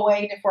we'll go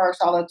away for our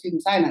solitude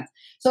and silence.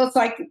 So it's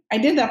like I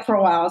did that for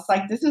a while. It's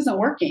like this isn't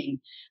working.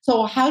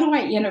 So how do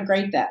I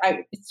integrate that?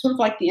 It's sort of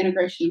like the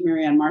integration of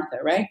Mary and Martha,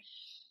 right?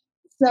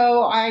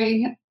 So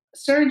I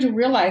started to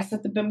realize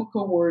that the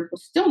biblical word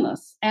was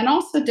stillness. And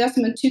also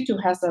Desmond Tutu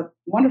has a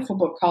wonderful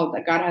book called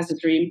That God Has a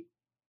Dream.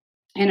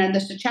 And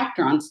there's a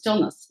chapter on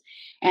stillness.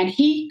 And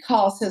he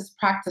calls his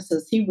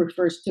practices, he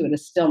refers to it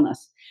as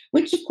stillness,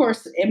 which of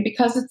course, and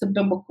because it's a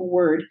biblical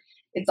word,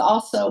 it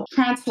also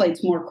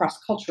translates more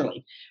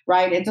cross-culturally,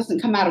 right? It doesn't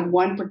come out of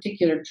one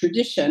particular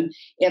tradition.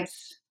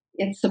 It's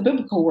a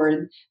biblical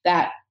word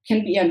that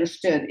can be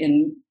understood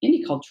in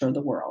any culture of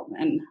the world.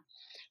 And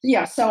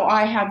yeah, so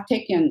I have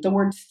taken the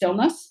word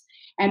stillness,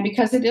 and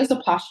because it is a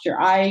posture,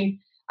 I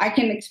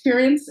can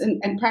experience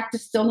and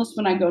practice stillness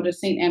when I go to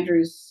St.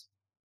 Andrew's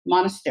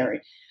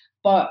Monastery,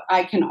 but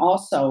I can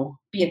also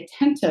be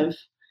attentive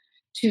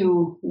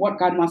to what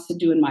God wants to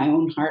do in my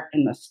own heart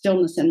and the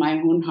stillness in my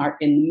own heart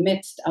in the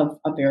midst of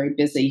a very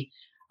busy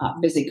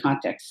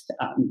context.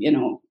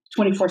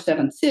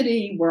 24/7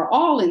 city. We're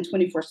all in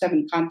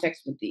 24/7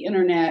 context with the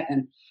internet,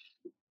 and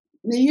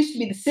it used to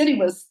be the city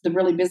was the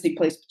really busy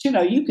place,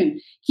 but you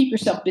can keep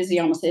yourself busy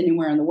almost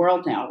anywhere in the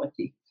world now with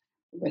the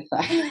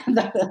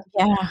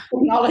Yeah.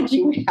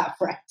 technology we have,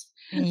 right?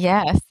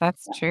 Yes,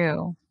 that's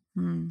true.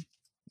 Hmm.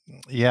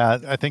 Yeah,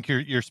 I think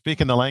you're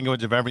speaking the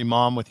language of every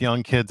mom with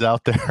young kids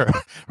out there,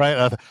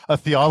 right? A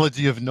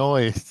theology of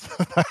noise.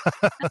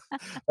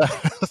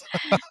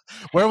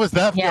 Where was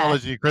that Yes,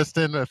 theology,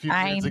 Kristen, a few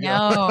I years ago?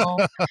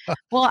 know.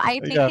 Well,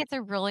 I think Yeah. it's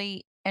a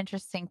really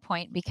interesting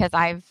point because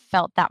I've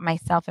felt that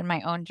myself in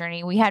my own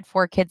journey. We had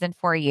 4 kids in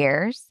 4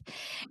 years.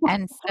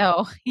 And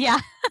so, yeah.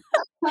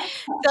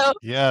 So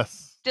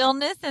Yes.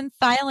 stillness and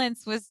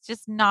silence was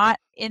just not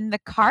in the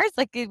cards.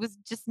 Like it was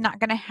just not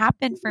going to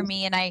happen for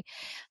me. And I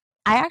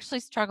actually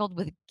struggled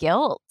with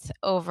guilt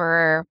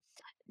over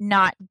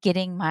not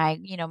getting my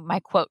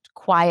quote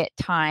quiet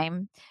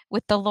time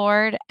with the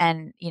Lord,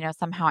 and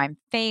somehow I'm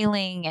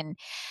failing. And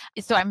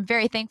so I'm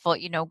very thankful,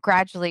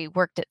 gradually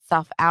worked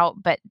itself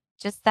out. But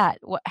just that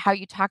how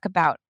you talk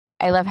about,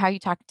 I love how you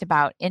talked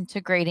about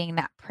integrating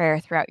that prayer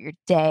throughout your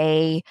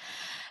day,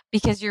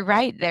 because you're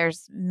right,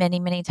 there's many,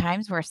 many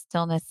times where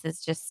stillness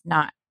is just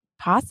not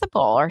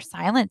possible, or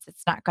silence,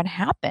 it's not going to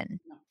happen,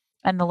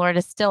 and the Lord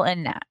is still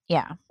in that.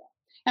 Yeah.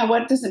 And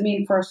what does it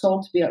mean for a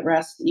soul to be at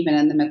rest, even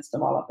in the midst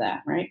of all of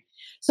that, right?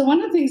 So,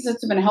 one of the things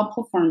that's been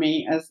helpful for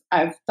me is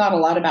I've thought a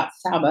lot about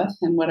Sabbath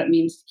and what it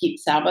means to keep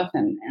Sabbath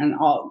and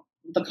all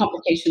the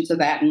complications of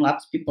that. And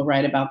lots of people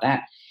write about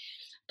that.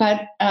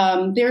 But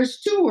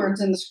there's two words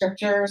in the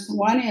scriptures.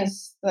 One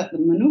is the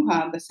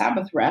manuha, the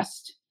Sabbath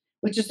rest,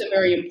 which is a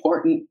very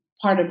important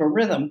part of a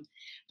rhythm.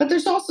 But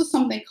there's also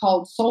something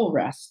called soul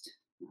rest.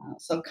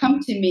 So, come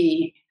to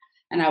me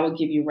and I will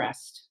give you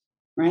rest,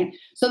 right?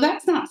 So,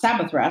 that's not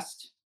Sabbath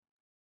rest.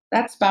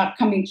 That's about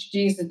coming to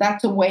Jesus.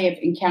 That's a way of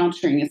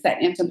encountering. It's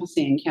that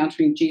intimacy,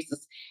 encountering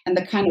Jesus, and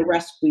the kind of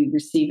rest we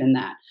receive in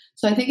that.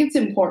 So I think it's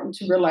important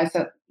to realize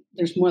that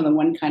there's more than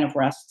one kind of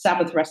rest.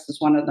 Sabbath rest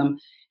is one of them,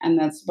 and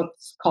that's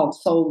what's called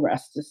soul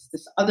rest. Is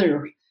this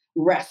other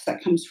rest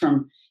that comes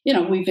from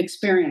we've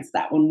experienced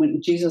that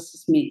when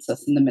Jesus meets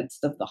us in the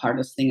midst of the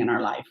hardest thing in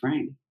our life,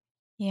 right?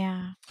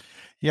 Yeah.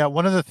 Yeah,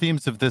 one of the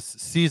themes of this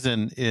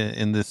season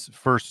in this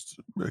first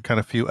kind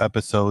of few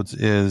episodes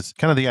is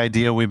kind of the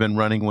idea we've been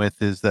running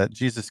with is that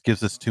Jesus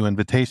gives us two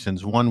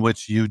invitations, one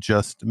which you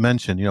just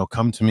mentioned,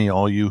 come to me,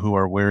 all you who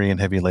are weary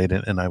and heavy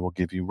laden, and I will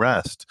give you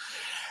rest.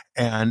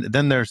 And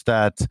then there's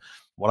that,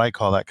 what I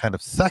call that kind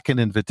of second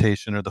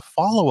invitation or the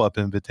follow-up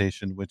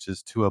invitation, which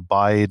is to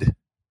abide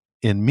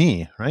in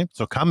me, right?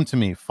 So come to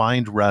me,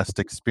 find rest,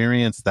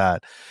 experience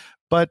that,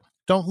 but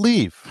don't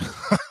leave.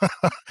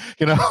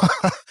 you know,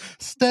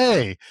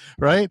 stay,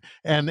 right?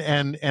 And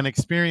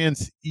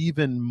experience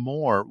even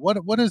more.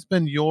 What has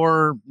been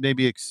your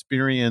maybe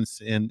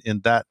experience in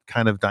that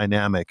kind of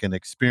dynamic and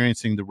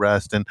experiencing the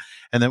rest, and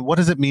then what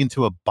does it mean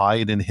to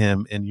abide in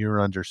him in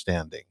your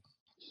understanding?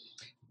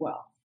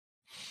 Well,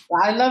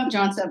 I love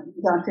John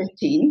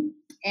 15,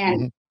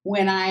 and Hmm.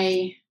 when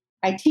I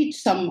teach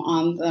some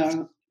on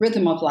the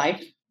rhythm of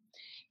life,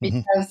 Hmm.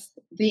 because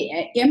the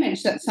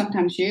image that's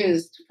sometimes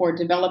used for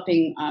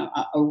developing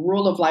a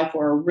rule of life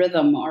or a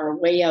rhythm or a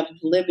way of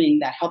living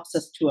that helps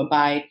us to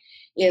abide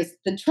is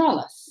the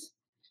trellis.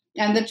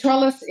 And the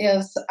trellis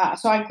is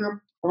so I grew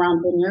up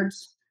around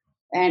vineyards,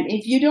 and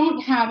if you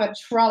don't have a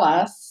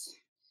trellis,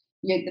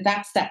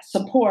 that's that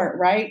support,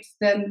 right?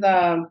 Then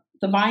the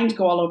vines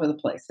go all over the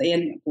place. They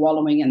end up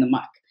wallowing in the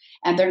muck,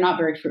 and they're not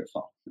very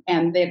fruitful,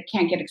 and they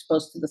can't get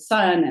exposed to the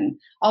sun and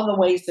all the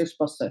ways they're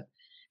supposed to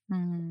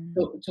Mm.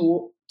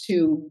 to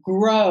to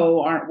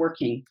grow aren't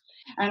working.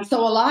 And so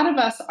a lot of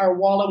us are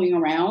wallowing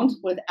around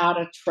without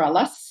a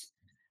trellis,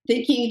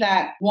 thinking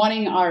that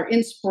wanting our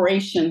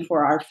inspiration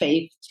for our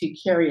faith to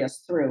carry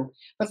us through.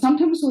 But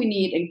sometimes we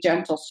need a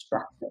gentle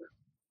structure.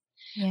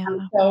 Yeah.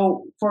 And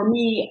so for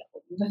me,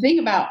 the thing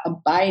about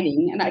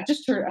abiding, and I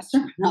just heard a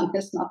sermon on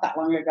this not that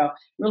long ago,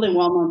 really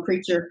well known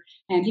preacher,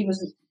 and he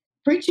was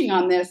preaching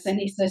on this, and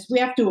he says, we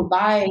have to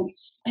abide.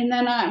 And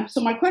then,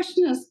 so my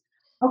question is,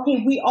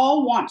 okay, we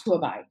all want to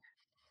abide.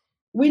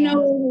 We know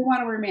Yeah. we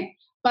want to remain,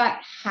 but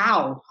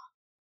how?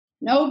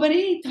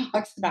 Nobody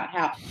talks about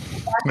how.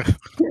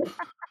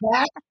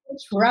 That's the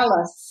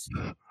trellis.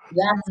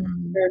 That's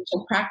Mm.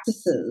 spiritual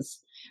practices.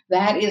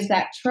 That is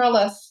that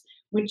trellis,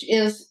 which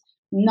is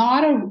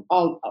not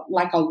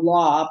like a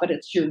law, but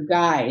it's your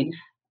guide.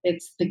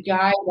 It's the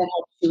guide that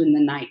helps you in the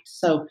night.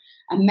 So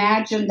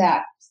imagine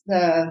that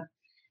the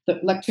the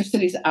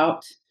electricity's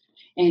out,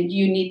 and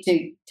you need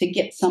to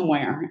get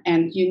somewhere,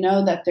 and you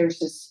know that there's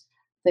this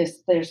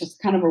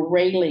kind of a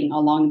railing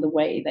along the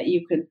way that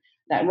you could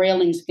that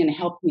railing is going to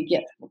help you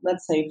get,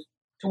 let's say,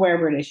 to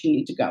wherever it is you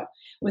need to go.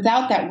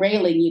 Without that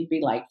railing, you'd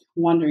be like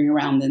wandering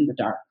around in the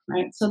dark,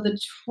 right? So the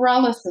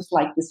trellis is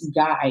like this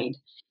guide.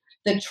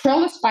 The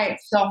trellis by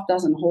itself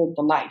doesn't hold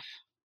the life.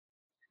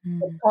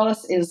 The Mm.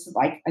 trellis is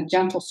like a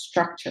gentle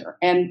structure.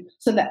 And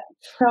so that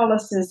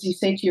trellis is, you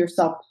say to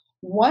yourself,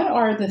 what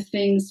are the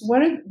things,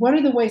 what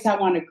are the ways I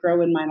want to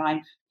grow in my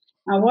life?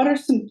 What are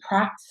some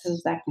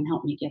practices that can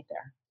help me get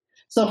there?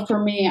 So for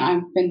me,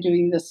 I've been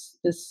doing this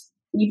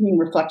evening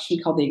reflection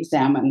called the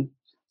Examine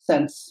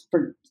since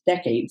for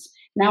decades.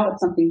 Now it's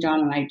something John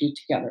and I do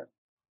together.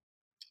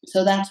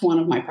 So that's one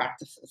of my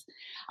practices.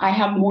 I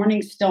have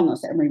morning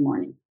stillness every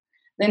morning.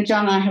 Then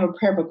John and I have a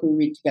prayer book we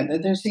read together.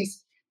 There's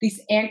these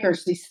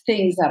anchors, these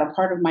things that are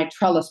part of my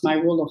trellis, my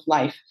rule of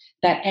life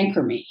that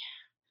anchor me,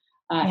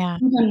 Yeah.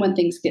 even when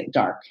things get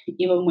dark,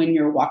 even when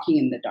you're walking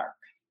in the dark.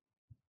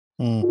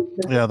 Mm.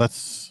 Yeah,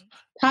 that's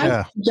Tied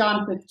yeah. to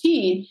John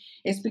 15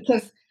 is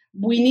because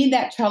we need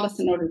that trellis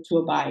in order to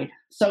abide.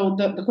 So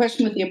the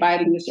question with the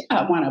abiding is, yeah,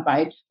 I want to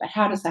abide, but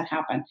how does that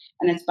happen?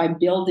 And it's by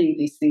building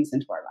these things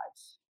into our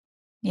lives.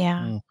 Yeah.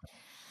 Mm.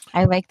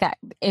 I like that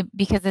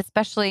because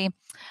especially,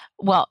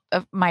 well,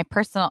 of my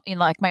personal,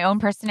 like my own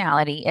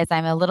personality is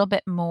I'm a little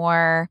bit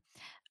more,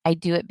 I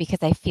do it because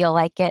I feel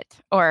like it,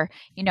 or,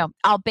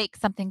 I'll bake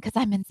something because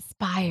I'm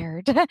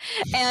inspired.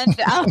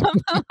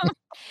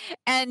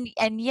 and,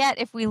 and yet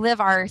if we live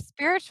our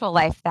spiritual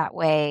life that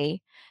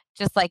way,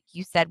 just like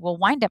you said, we'll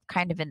wind up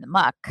kind of in the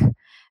muck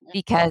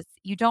because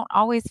you don't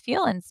always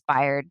feel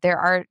inspired. There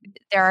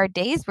are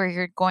days where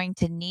you're going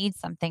to need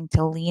something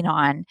to lean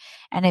on.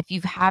 And if you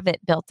have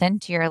it built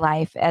into your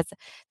life as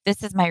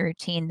this is my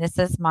routine, this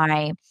is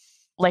my,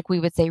 like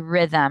we would say,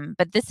 rhythm,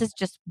 but this is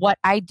just what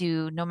I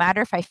do no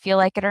matter if I feel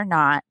like it or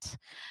not.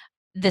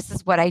 This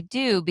is what I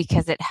do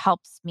because it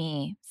helps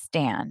me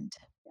stand.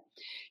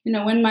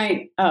 When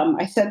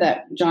I said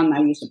that John and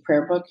I use a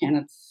prayer book, and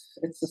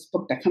it's this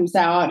book that comes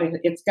out.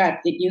 It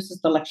uses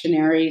the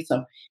lectionary,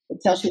 so it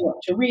tells you what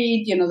to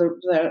read.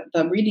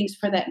 The readings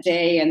for that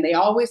day, and they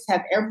always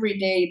have every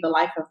day the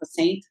life of a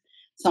saint,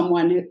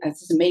 someone who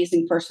is this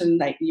amazing person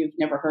that you've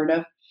never heard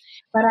of.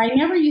 But I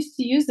never used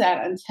to use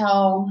that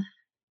until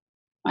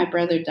my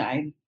brother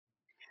died.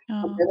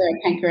 My Oh, brother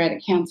had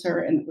pancreatic cancer,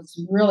 and it was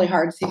a really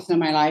hard season of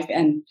my life,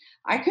 and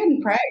I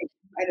couldn't pray.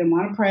 I didn't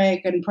want to pray.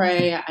 I couldn't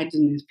pray. I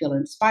didn't feel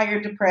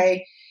inspired to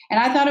pray. And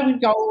I thought it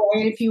would go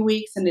away in a few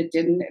weeks, and it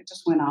didn't. It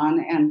just went on.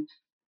 And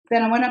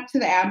then I went up to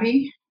the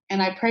Abbey,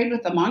 and I prayed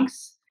with the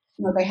monks.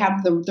 They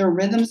have their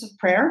rhythms of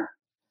prayer.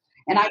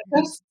 And I mhm.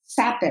 just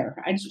sat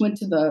there. I just went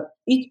to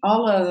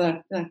all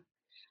of the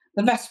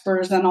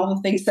Vespers and all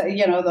the things that,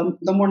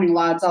 the morning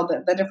lauds, all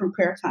the different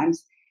prayer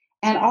times.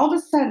 And all of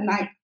a sudden,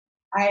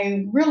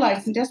 I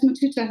realized, and Desmond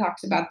Tutu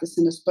talks about this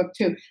in his book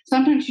too.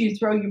 Sometimes you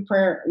throw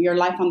your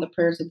life on the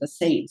prayers of the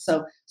saints.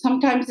 So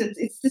sometimes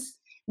it's this.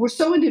 We're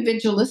so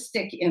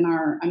individualistic in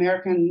our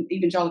American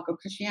evangelical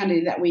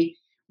Christianity that we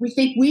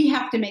think we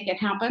have to make it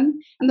happen.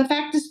 And the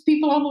fact is,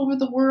 people all over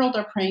the world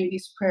are praying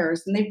these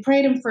prayers, and they've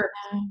prayed them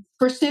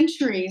for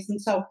centuries.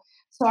 And so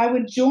I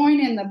would join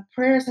in the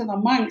prayers of the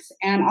monks,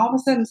 and all of a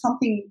sudden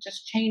something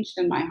just changed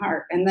in my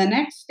heart. And the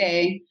next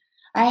day,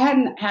 I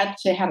hadn't had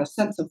a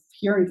sense of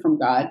hearing from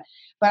God,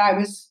 but I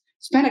was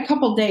spent a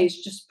couple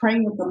days just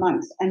praying with the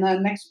monks. And the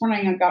next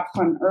morning, I got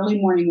for an early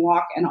morning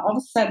walk, and all of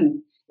a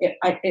sudden, it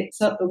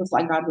was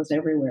like God was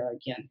everywhere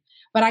again.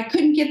 But I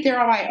couldn't get there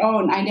on my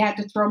own. I had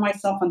to throw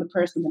myself on the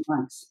prayers of the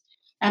monks.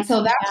 And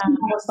so that's when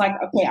Yeah. I was like,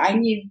 okay, I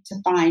need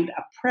to find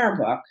a prayer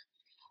book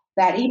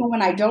that even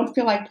when I don't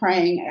feel like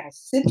praying, I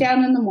sit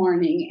down in the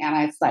morning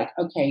and it's like,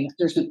 okay,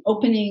 there's an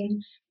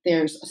opening,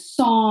 there's a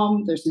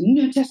psalm, there's a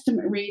New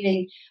Testament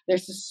reading,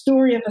 there's a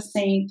story of a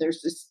saint,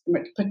 there's this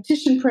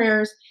petition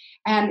prayers,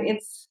 and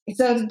it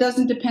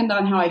doesn't depend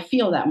on how I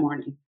feel that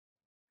morning.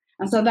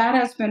 And so that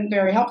has been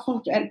very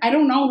helpful. And I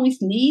don't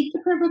always need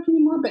the prayer book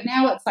anymore, but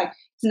now it's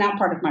now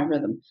part of my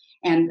rhythm.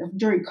 And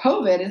during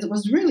COVID, it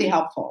was really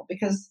helpful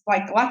because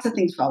like lots of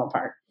things fell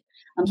apart.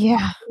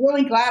 Yeah.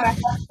 Really glad I have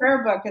a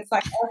prayer book. It's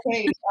like,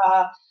 okay,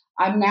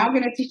 I'm now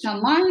going to teach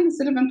online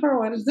instead of in person.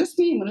 What does this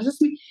mean? What does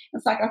this mean?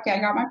 It's like, okay, I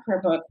got my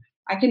prayer book.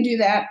 I can do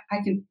that. I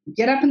can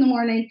get up in the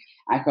morning.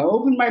 I can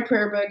open my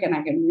prayer book and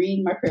I can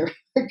read my prayer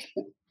book.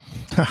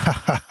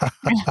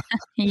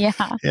 Yeah.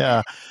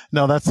 Yeah,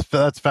 no, that's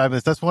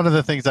fabulous. That's one of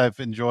the things I've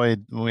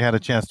enjoyed when we had a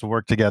chance to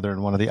work together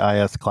in one of the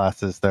IS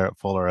classes there at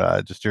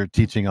Fuller. Just your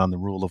teaching on the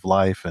rule of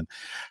life and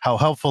how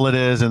helpful it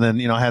is, and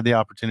then I had the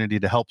opportunity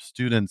to help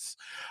students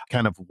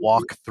kind of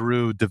walk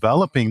through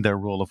developing their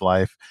rule of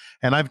life.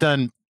 And I've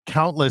done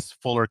countless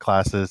Fuller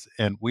classes,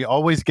 and we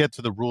always get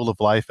to the rule of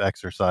life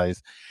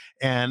exercise,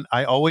 and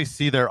I always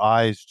see their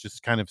eyes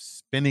just kind of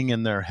spinning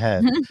in their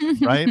head.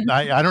 Right?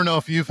 I don't know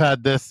if you've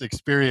had this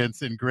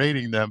experience in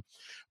grading them,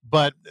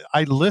 but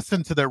I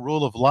listen to their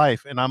rule of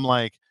life and I'm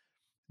like,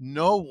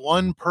 no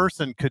one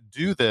person could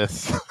do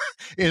this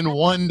in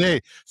one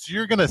day. So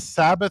you're going to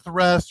Sabbath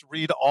rest,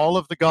 read all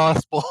of the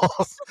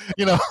Gospels,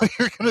 you're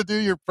going to do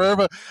your prayer,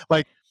 but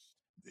like,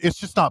 it's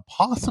just not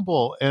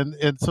possible. And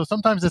so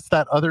sometimes it's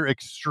that other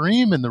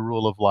extreme in the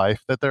rule of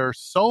life that there are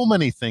so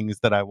many things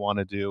that I want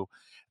to do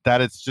that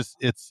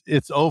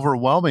it's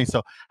overwhelming.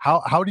 So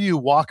how do you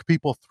walk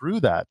people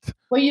through that?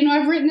 Well,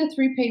 I've written a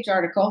 3-page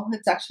article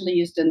that's actually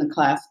used in the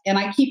class, and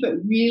I keep it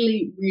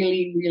really,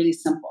 really, really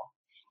simple.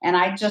 And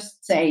I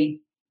just say,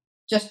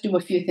 just do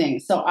a few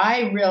things. So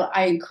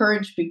I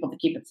encourage people to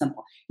keep it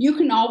simple. You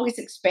can always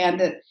expand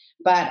it,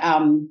 but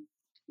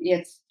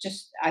it's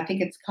just, I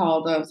think it's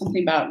called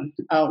something about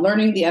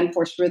learning the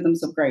unforced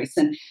rhythms of grace,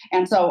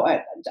 and so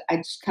I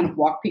just kind of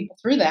walk people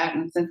through that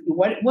and say,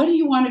 what do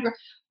you want to grow?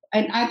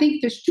 And I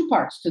think there's 2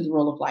 parts to the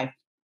rule of life.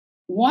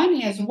 One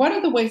is, what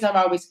are the ways I've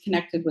always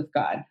connected with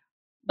God?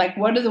 Like,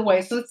 what are the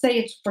ways? So let's say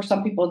it's, for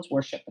some people, it's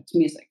worship, it's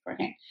music,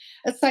 right?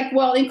 It's like,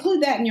 well,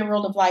 include that in your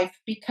rule of life,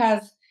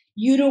 because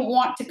you don't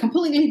want to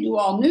completely do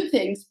all new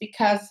things,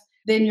 because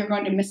then you're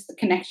going to miss the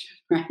connection,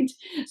 right?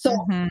 So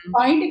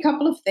find a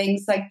couple of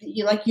things like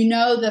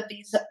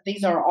that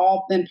these are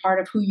all been part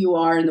of who you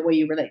are and the way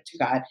you relate to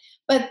God.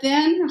 But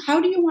then,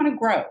 how do you want to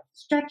grow?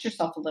 Stretch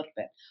yourself a little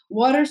bit.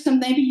 What are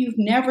maybe you've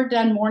never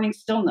done morning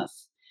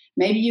stillness.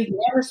 Maybe you've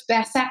never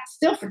sat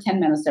still for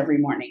 10 minutes every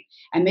morning.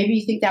 And maybe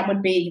you think that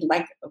would be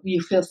like,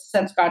 you feel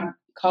sense God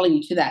calling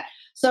you to that.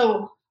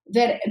 So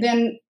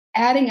then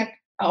adding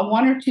a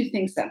 1 or 2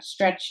 things that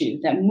stretch you,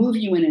 that move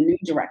you in a new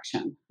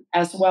direction,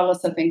 as well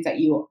as the things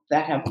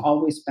that have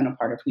always been a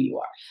part of who you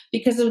are.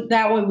 Because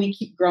that way we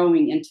keep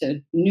growing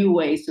into new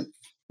ways of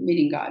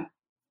meeting God.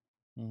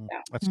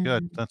 Yeah. That's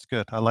good. That's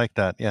good. I like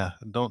that. Yeah.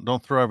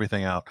 Don't throw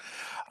everything out.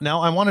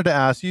 Now, I wanted to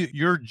ask you,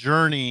 your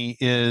journey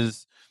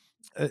is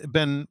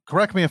been,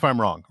 correct me if I'm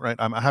wrong, right?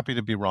 I'm happy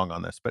to be wrong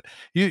on this, but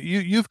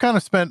you've kind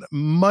of spent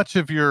much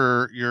of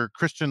your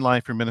Christian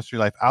life, your ministry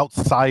life,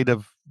 outside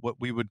of what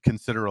we would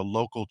consider a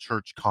local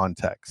church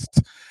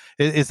context.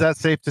 Is that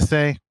safe to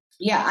say?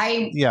 Yeah,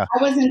 I Yeah.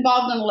 was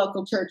involved in a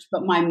local church,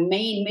 but my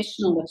main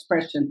missional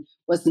expression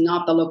was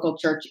not the local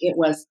church. It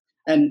was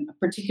a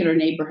particular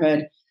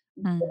neighborhood,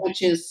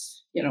 which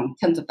is,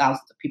 tens of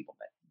thousands of people.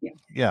 But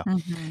yeah. Yeah.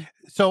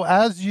 So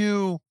as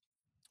you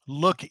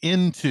look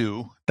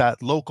into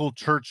that local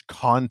church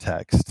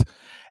context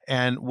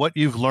and what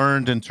you've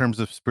learned in terms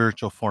of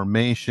spiritual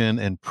formation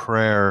and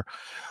prayer,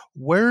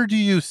 where do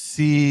you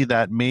see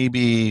that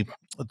maybe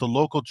the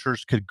local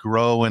church could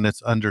grow in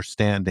its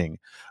understanding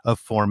of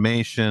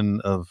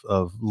formation, of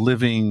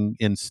living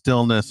in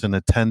stillness and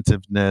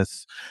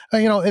attentiveness?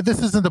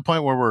 This isn't the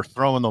point where we're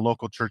throwing the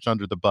local church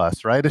under the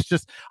bus, right? It's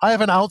just, I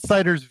have an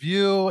outsider's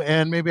view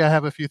and maybe I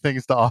have a few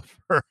things to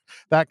offer,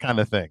 that kind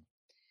of thing.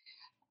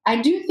 I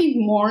do think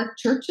more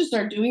churches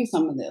are doing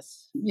some of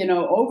this,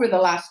 over the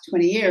last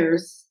 20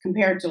 years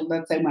compared to,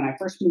 let's say, when I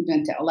first moved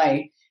into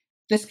LA.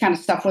 This kind of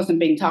stuff wasn't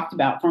being talked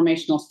about.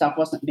 Formational stuff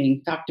wasn't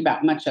being talked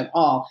about much at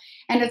all.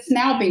 And it's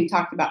now being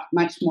talked about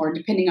much more,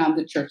 depending on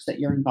the church that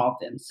you're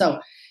involved in. So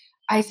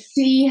I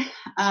see,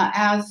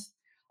 as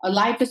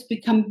life has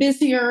become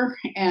busier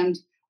and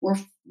we're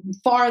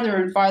farther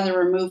and farther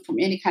removed from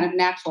any kind of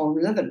natural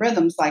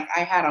rhythms like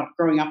I had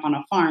growing up on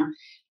a farm,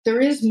 there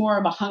is more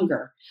of a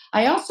hunger.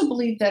 I also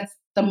believe that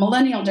the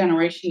millennial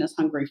generation is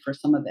hungry for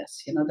some of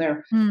this.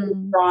 They're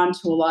drawn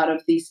to a lot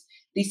of these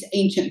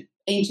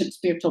ancient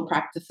spiritual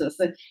practices.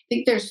 I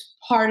think there's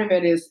part of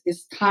it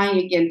is tying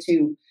again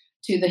to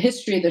the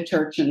history of the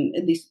church and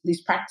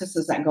these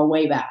practices that go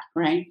way back,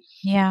 right?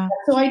 Yeah.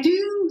 So I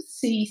do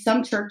see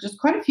some churches,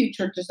 quite a few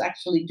churches,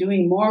 actually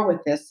doing more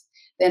with this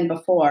than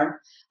before,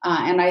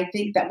 and I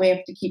think that we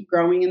have to keep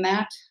growing in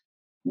that.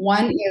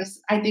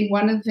 I think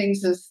one of the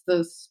things is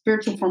the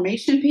spiritual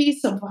formation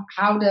piece of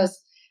how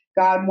does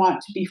God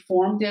want to be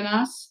formed in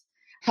us,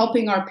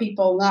 helping our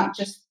people not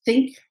just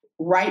think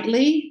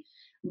rightly,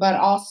 but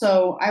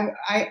also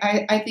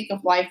I think of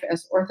life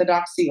as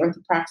orthodoxy,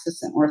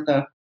 orthopraxis, and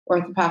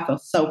orthopathos.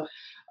 So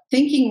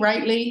thinking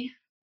rightly,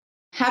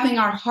 having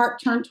our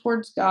heart turned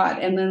towards God,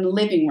 and then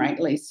living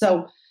rightly.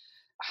 So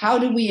how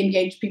do we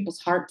engage people's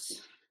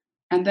hearts?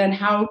 And then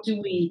how do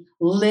we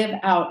live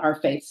out our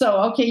faith? So,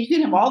 okay, you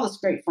can have all this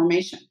great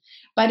formation,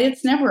 but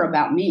it's never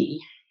about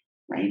me,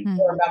 right?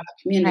 Or Mhm. about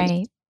the community.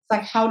 Right. It's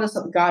like, how does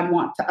God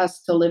want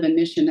us to live in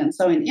mission? And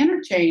so in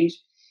Interchange,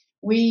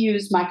 we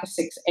use Micah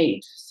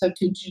 6:8. So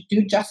to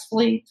do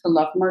justly, to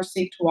love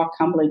mercy, to walk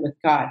humbly with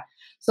God.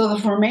 So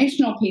the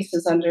formational piece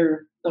is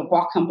under the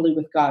walk humbly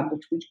with God,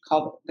 which we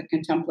call the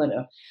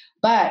contemplative.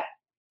 But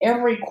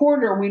every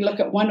quarter, we look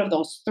at one of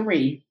those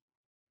three.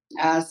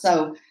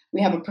 So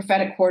we have a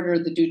prophetic quarter,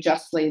 the do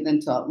justly, then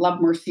to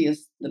love mercy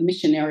is the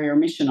missionary or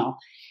missional.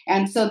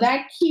 And so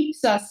that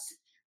keeps us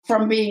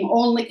from being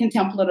only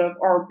contemplative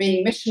or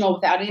being missional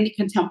without any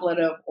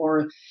contemplative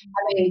or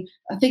having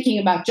thinking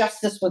about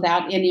justice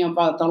without any of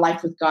the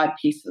life with God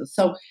pieces.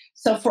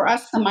 So for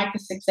us, the Micah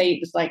 6:8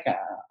 is like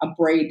a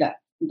braid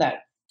that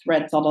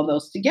threads all of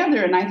those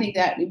together. And I think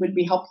that it would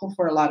be helpful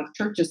for a lot of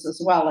churches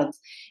as well.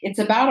 It's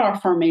about our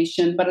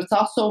formation, but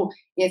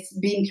it's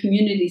being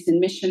communities in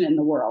mission in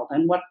the world.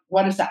 And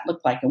what does that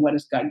look like, and what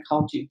has God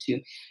called you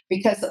to?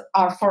 Because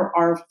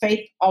our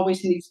faith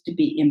always needs to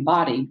be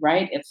embodied,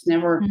 right? It's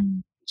never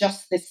Mhm.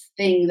 just this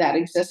thing that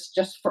exists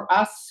just for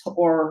us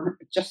or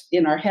just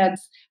in our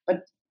heads,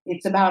 but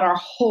it's about our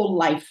whole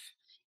life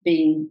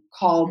being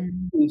called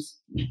Mhm.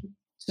 to,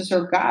 to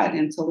serve God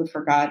and to live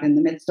for God in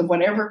the midst of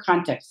whatever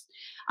context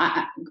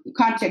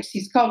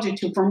He's called you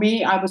to. For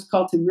me, I was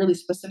called to really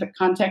specific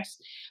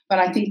context, but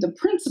I think the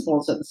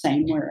principles are the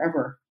same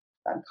wherever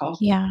God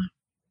calls you. Yeah.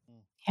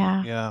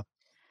 Yeah. Yeah.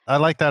 I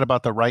like that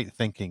about the right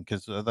thinking,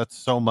 because that's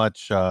so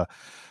much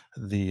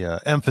the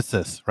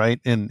emphasis, right,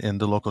 in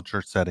the local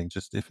church setting.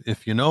 Just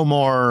if you know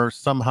more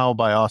somehow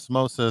by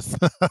osmosis,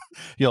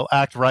 you'll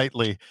act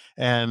rightly,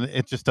 and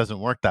it just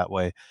doesn't work that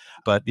way.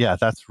 But yeah,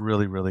 that's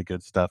really, really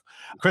good stuff.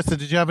 Krista,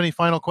 did you have any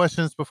final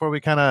questions before we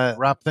kind of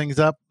wrap things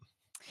up?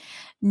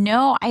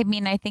 No, I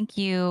mean, I think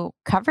you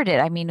covered it.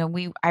 I mean,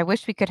 I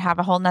wish we could have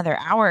a whole nother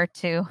hour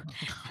to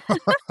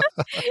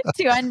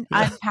Yeah.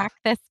 unpack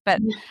this,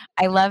 but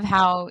I love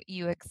how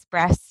you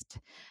expressed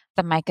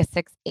the Micah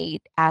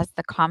 6:8 as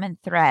the common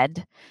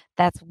thread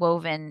that's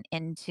woven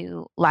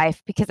into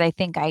life, because I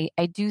think I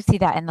do see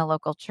that in the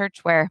local church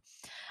where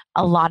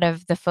a lot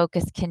of the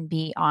focus can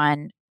be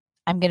on,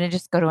 I'm going to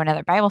just go to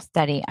another Bible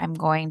study. I'm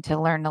going to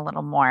learn a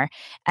little more.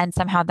 And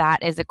somehow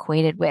that is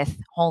equated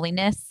with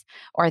holiness,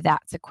 or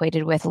that's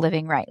equated with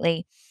living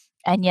rightly.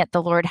 And yet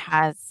the Lord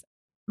has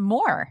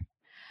more.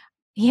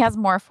 He has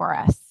more for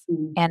us.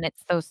 Mm. And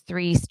it's those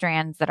three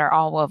strands that are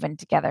all woven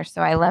together.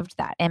 So I loved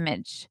that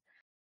image.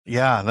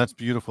 Yeah, that's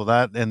beautiful.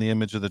 That and the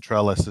image of the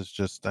trellis is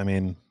just, I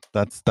mean,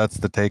 that's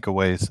the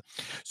takeaways.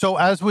 So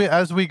as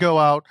we go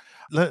out,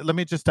 let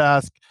me just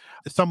ask,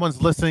 if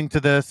someone's listening to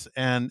this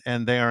and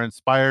they are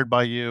inspired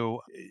by you,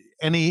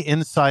 any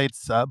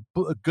insights,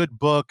 good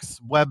books,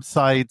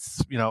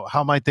 websites,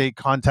 how might they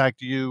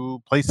contact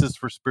you, places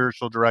for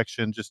spiritual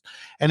direction, just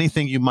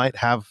anything you might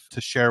have to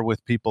share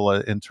with people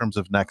in terms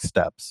of next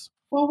steps?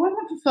 Well, one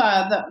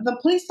of the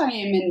place I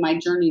am in my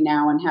journey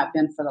now and have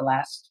been for the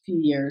last few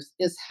years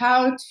is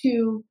how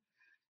to.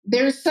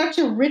 There's such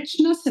a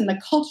richness in the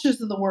cultures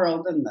of the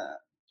world and the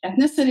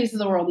ethnicities of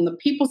the world and the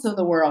peoples of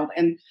the world,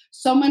 and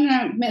so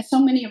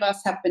many of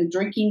us have been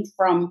drinking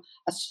from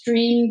a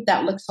stream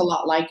that looks a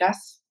lot like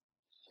us.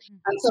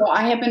 And so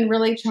I have been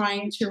really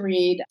trying to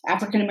read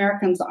African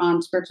Americans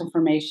on spiritual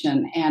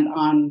formation and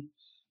on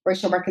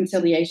racial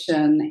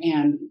reconciliation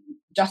and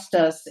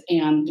justice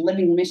and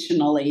living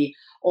missionally,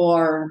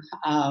 or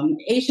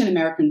Asian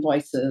American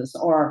voices,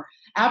 or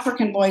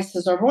African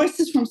voices, or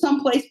voices from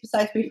someplace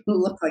besides people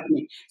who look like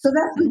me. So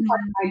that's been part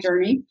Mhm. of my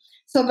journey.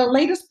 So the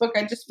latest book,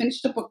 I just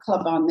finished a book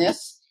club on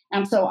this.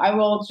 And so I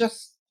will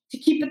just, to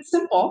keep it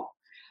simple,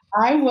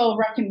 I will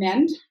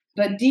recommend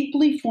The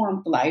Deeply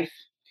Formed Life: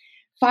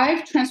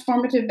 Five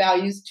Transformative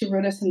Values to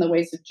Root Us in the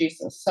Ways of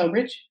Jesus. So,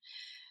 Rich,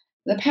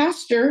 the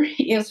pastor,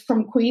 is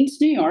from Queens,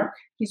 New York.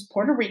 He's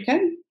Puerto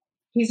Rican.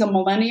 He's a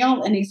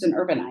millennial and he's an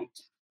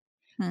urbanite.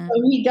 Mhm.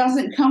 So he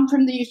doesn't come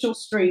from the usual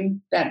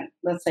stream that,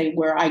 let's say,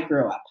 where I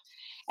grew up.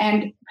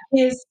 And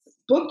his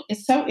book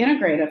is so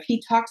integrative.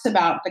 He talks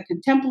about the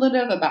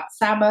contemplative, about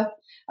Sabbath,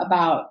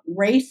 about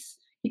race.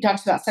 He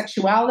talks about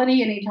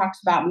sexuality, and he talks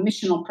about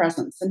missional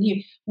presence. And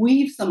he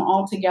weaves them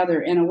all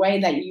together in a way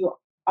that you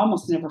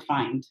almost never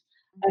find.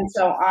 And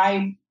so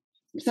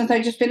since I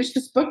just finished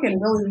this book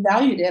and really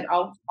valued it,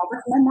 I'll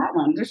recommend that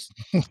one.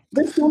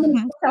 There's so many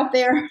books out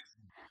there.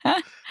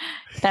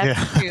 That's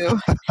Yeah. true.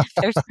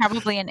 There's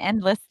probably an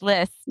endless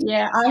list.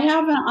 Yeah, I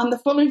have on the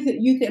Fuller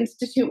Youth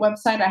Institute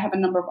website. I have a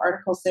number of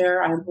articles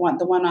there. I have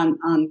the one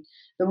on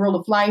the rule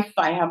of life.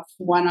 I have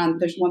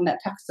there's one that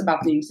talks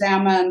about the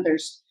examine.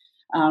 There's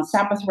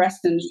Sabbath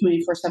rest in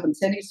 24/7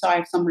 city. So I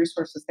have some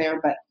resources there,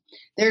 but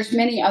there's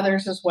many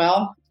others as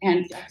well.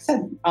 And like I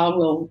said, I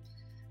will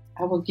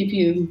give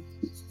you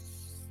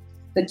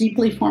the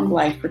deeply formed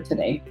life for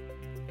today.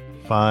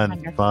 Fun,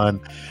 Wonderful.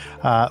 fun.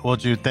 Well,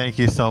 Jude, thank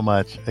you so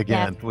much. Yes,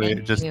 Again, we're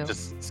thank just you.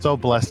 just so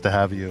blessed to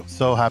have you.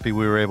 So happy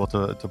we were able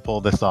to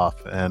pull this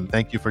off, and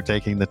thank you for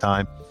taking the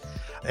time.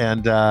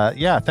 And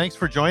thanks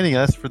for joining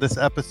us for this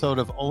episode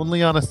of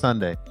Only on a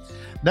Sunday.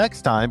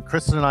 Next time,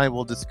 Kristen and I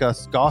will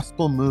discuss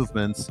gospel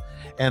movements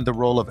and the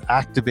role of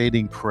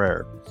activating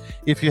prayer.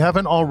 If you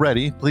haven't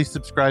already, please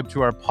subscribe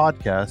to our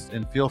podcast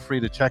and feel free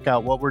to check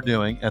out what we're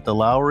doing at the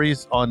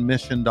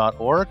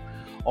LowriesOnMission.org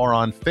or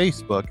on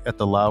Facebook at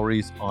the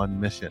Lowries on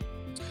Mission.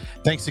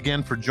 Thanks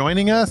again for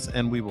joining us,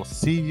 and we will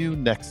see you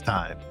next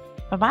time.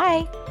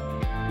 Bye-bye.